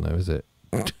going to happen though, is it?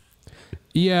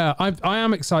 Yeah, I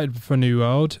am excited for New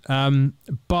World.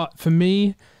 But for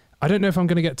me, I don't know if I'm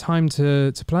going to get time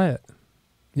to play it.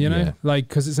 You know, like,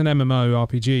 because it's an MMO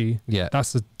RPG. Yeah.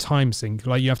 That's the time sink.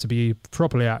 Like, you have to be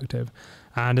properly active.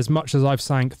 And as much as I've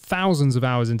sank thousands of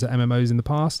hours into MMOs in the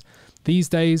past, these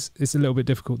days it's a little bit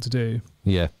difficult to do.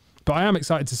 Yeah. But I am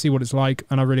excited to see what it's like,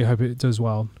 and I really hope it does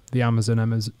well. The Amazon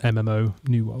MMO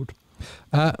New World.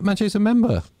 Majo's a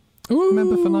member. Ooh.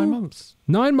 Member for 9 months.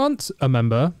 9 months, a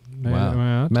member.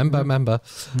 Wow. Member.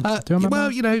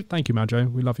 Well, you know. Thank you, Majo.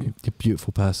 We love you. You're a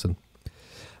beautiful person.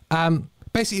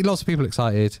 Basically, lots of people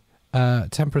excited.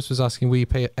 Temperance was asking, were you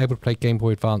able to play Game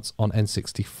Boy Advance on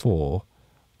N64?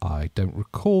 I don't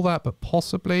recall that, but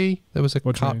possibly. There was a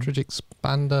cartridge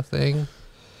expander thing.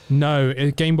 No,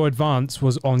 Game Boy Advance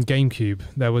was on GameCube.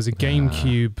 There was a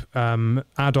GameCube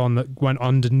add-on that went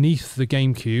underneath the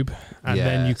GameCube, and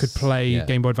then you could play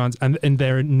Game Boy Advance, and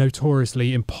they're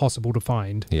notoriously impossible to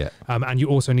find. Yeah. And you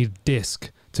also need a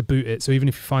disc to boot it. So even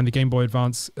if you find the Game Boy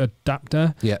Advance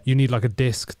adapter, you need like a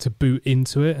disc to boot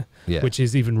into it, which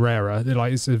is even rarer.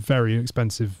 It's a very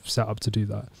expensive setup to do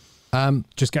that.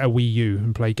 Just get a Wii U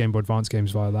and play Game Boy Advance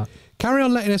games via that. Carry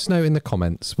on letting us know in the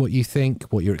comments what you think,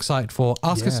 what you're excited for.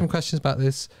 Ask us some questions about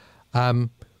this.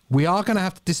 We are going to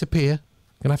have to disappear.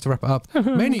 Going to have to wrap it up.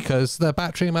 Mainly because the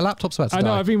battery in my laptop's about to die. I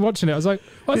know, I've been watching it. I was like,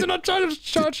 why is it not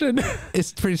charging?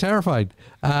 It's pretty terrifying.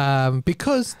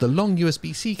 Because the long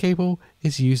USB-C cable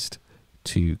is used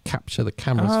to capture the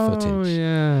camera's footage.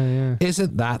 Yeah.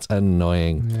 Isn't that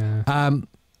annoying? Yeah.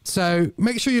 So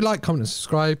make sure you like, comment, and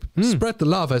subscribe. Spread the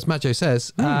love, as Majo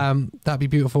says. That'd be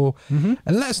beautiful. And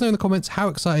let us know in the comments how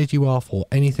excited you are for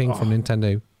anything from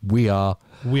Nintendo. We are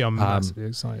massively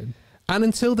excited. And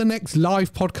until the next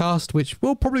live podcast, which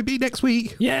will probably be next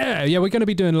week. Yeah, we're going to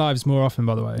be doing lives more often,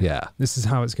 by the way. Yeah. This is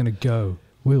how it's going to go.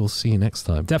 We will see you next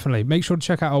time. Definitely. Make sure to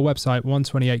check out our website,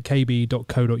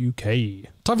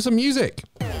 128kb.co.uk. Time for some music.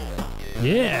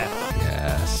 Yeah.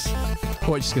 Yes.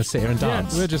 We're just going to sit here and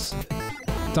dance. Yeah, we're just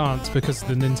dance because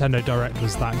the Nintendo Direct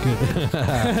was that good.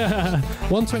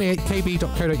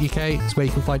 128kb.co.uk is where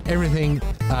you can find everything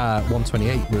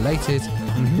 128 related.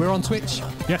 We're on Twitch.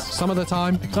 Yes. Some of the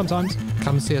time. Sometimes.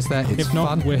 Come see us there. It's if not,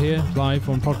 fun. We're here live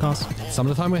on podcast. Some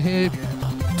of the time we're here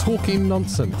talking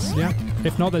nonsense. Yeah.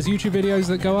 If not, there's YouTube videos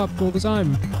that go up all the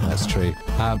time. That's true.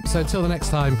 So until the next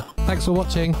time, thanks for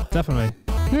watching. Definitely.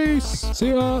 Peace. See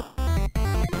ya.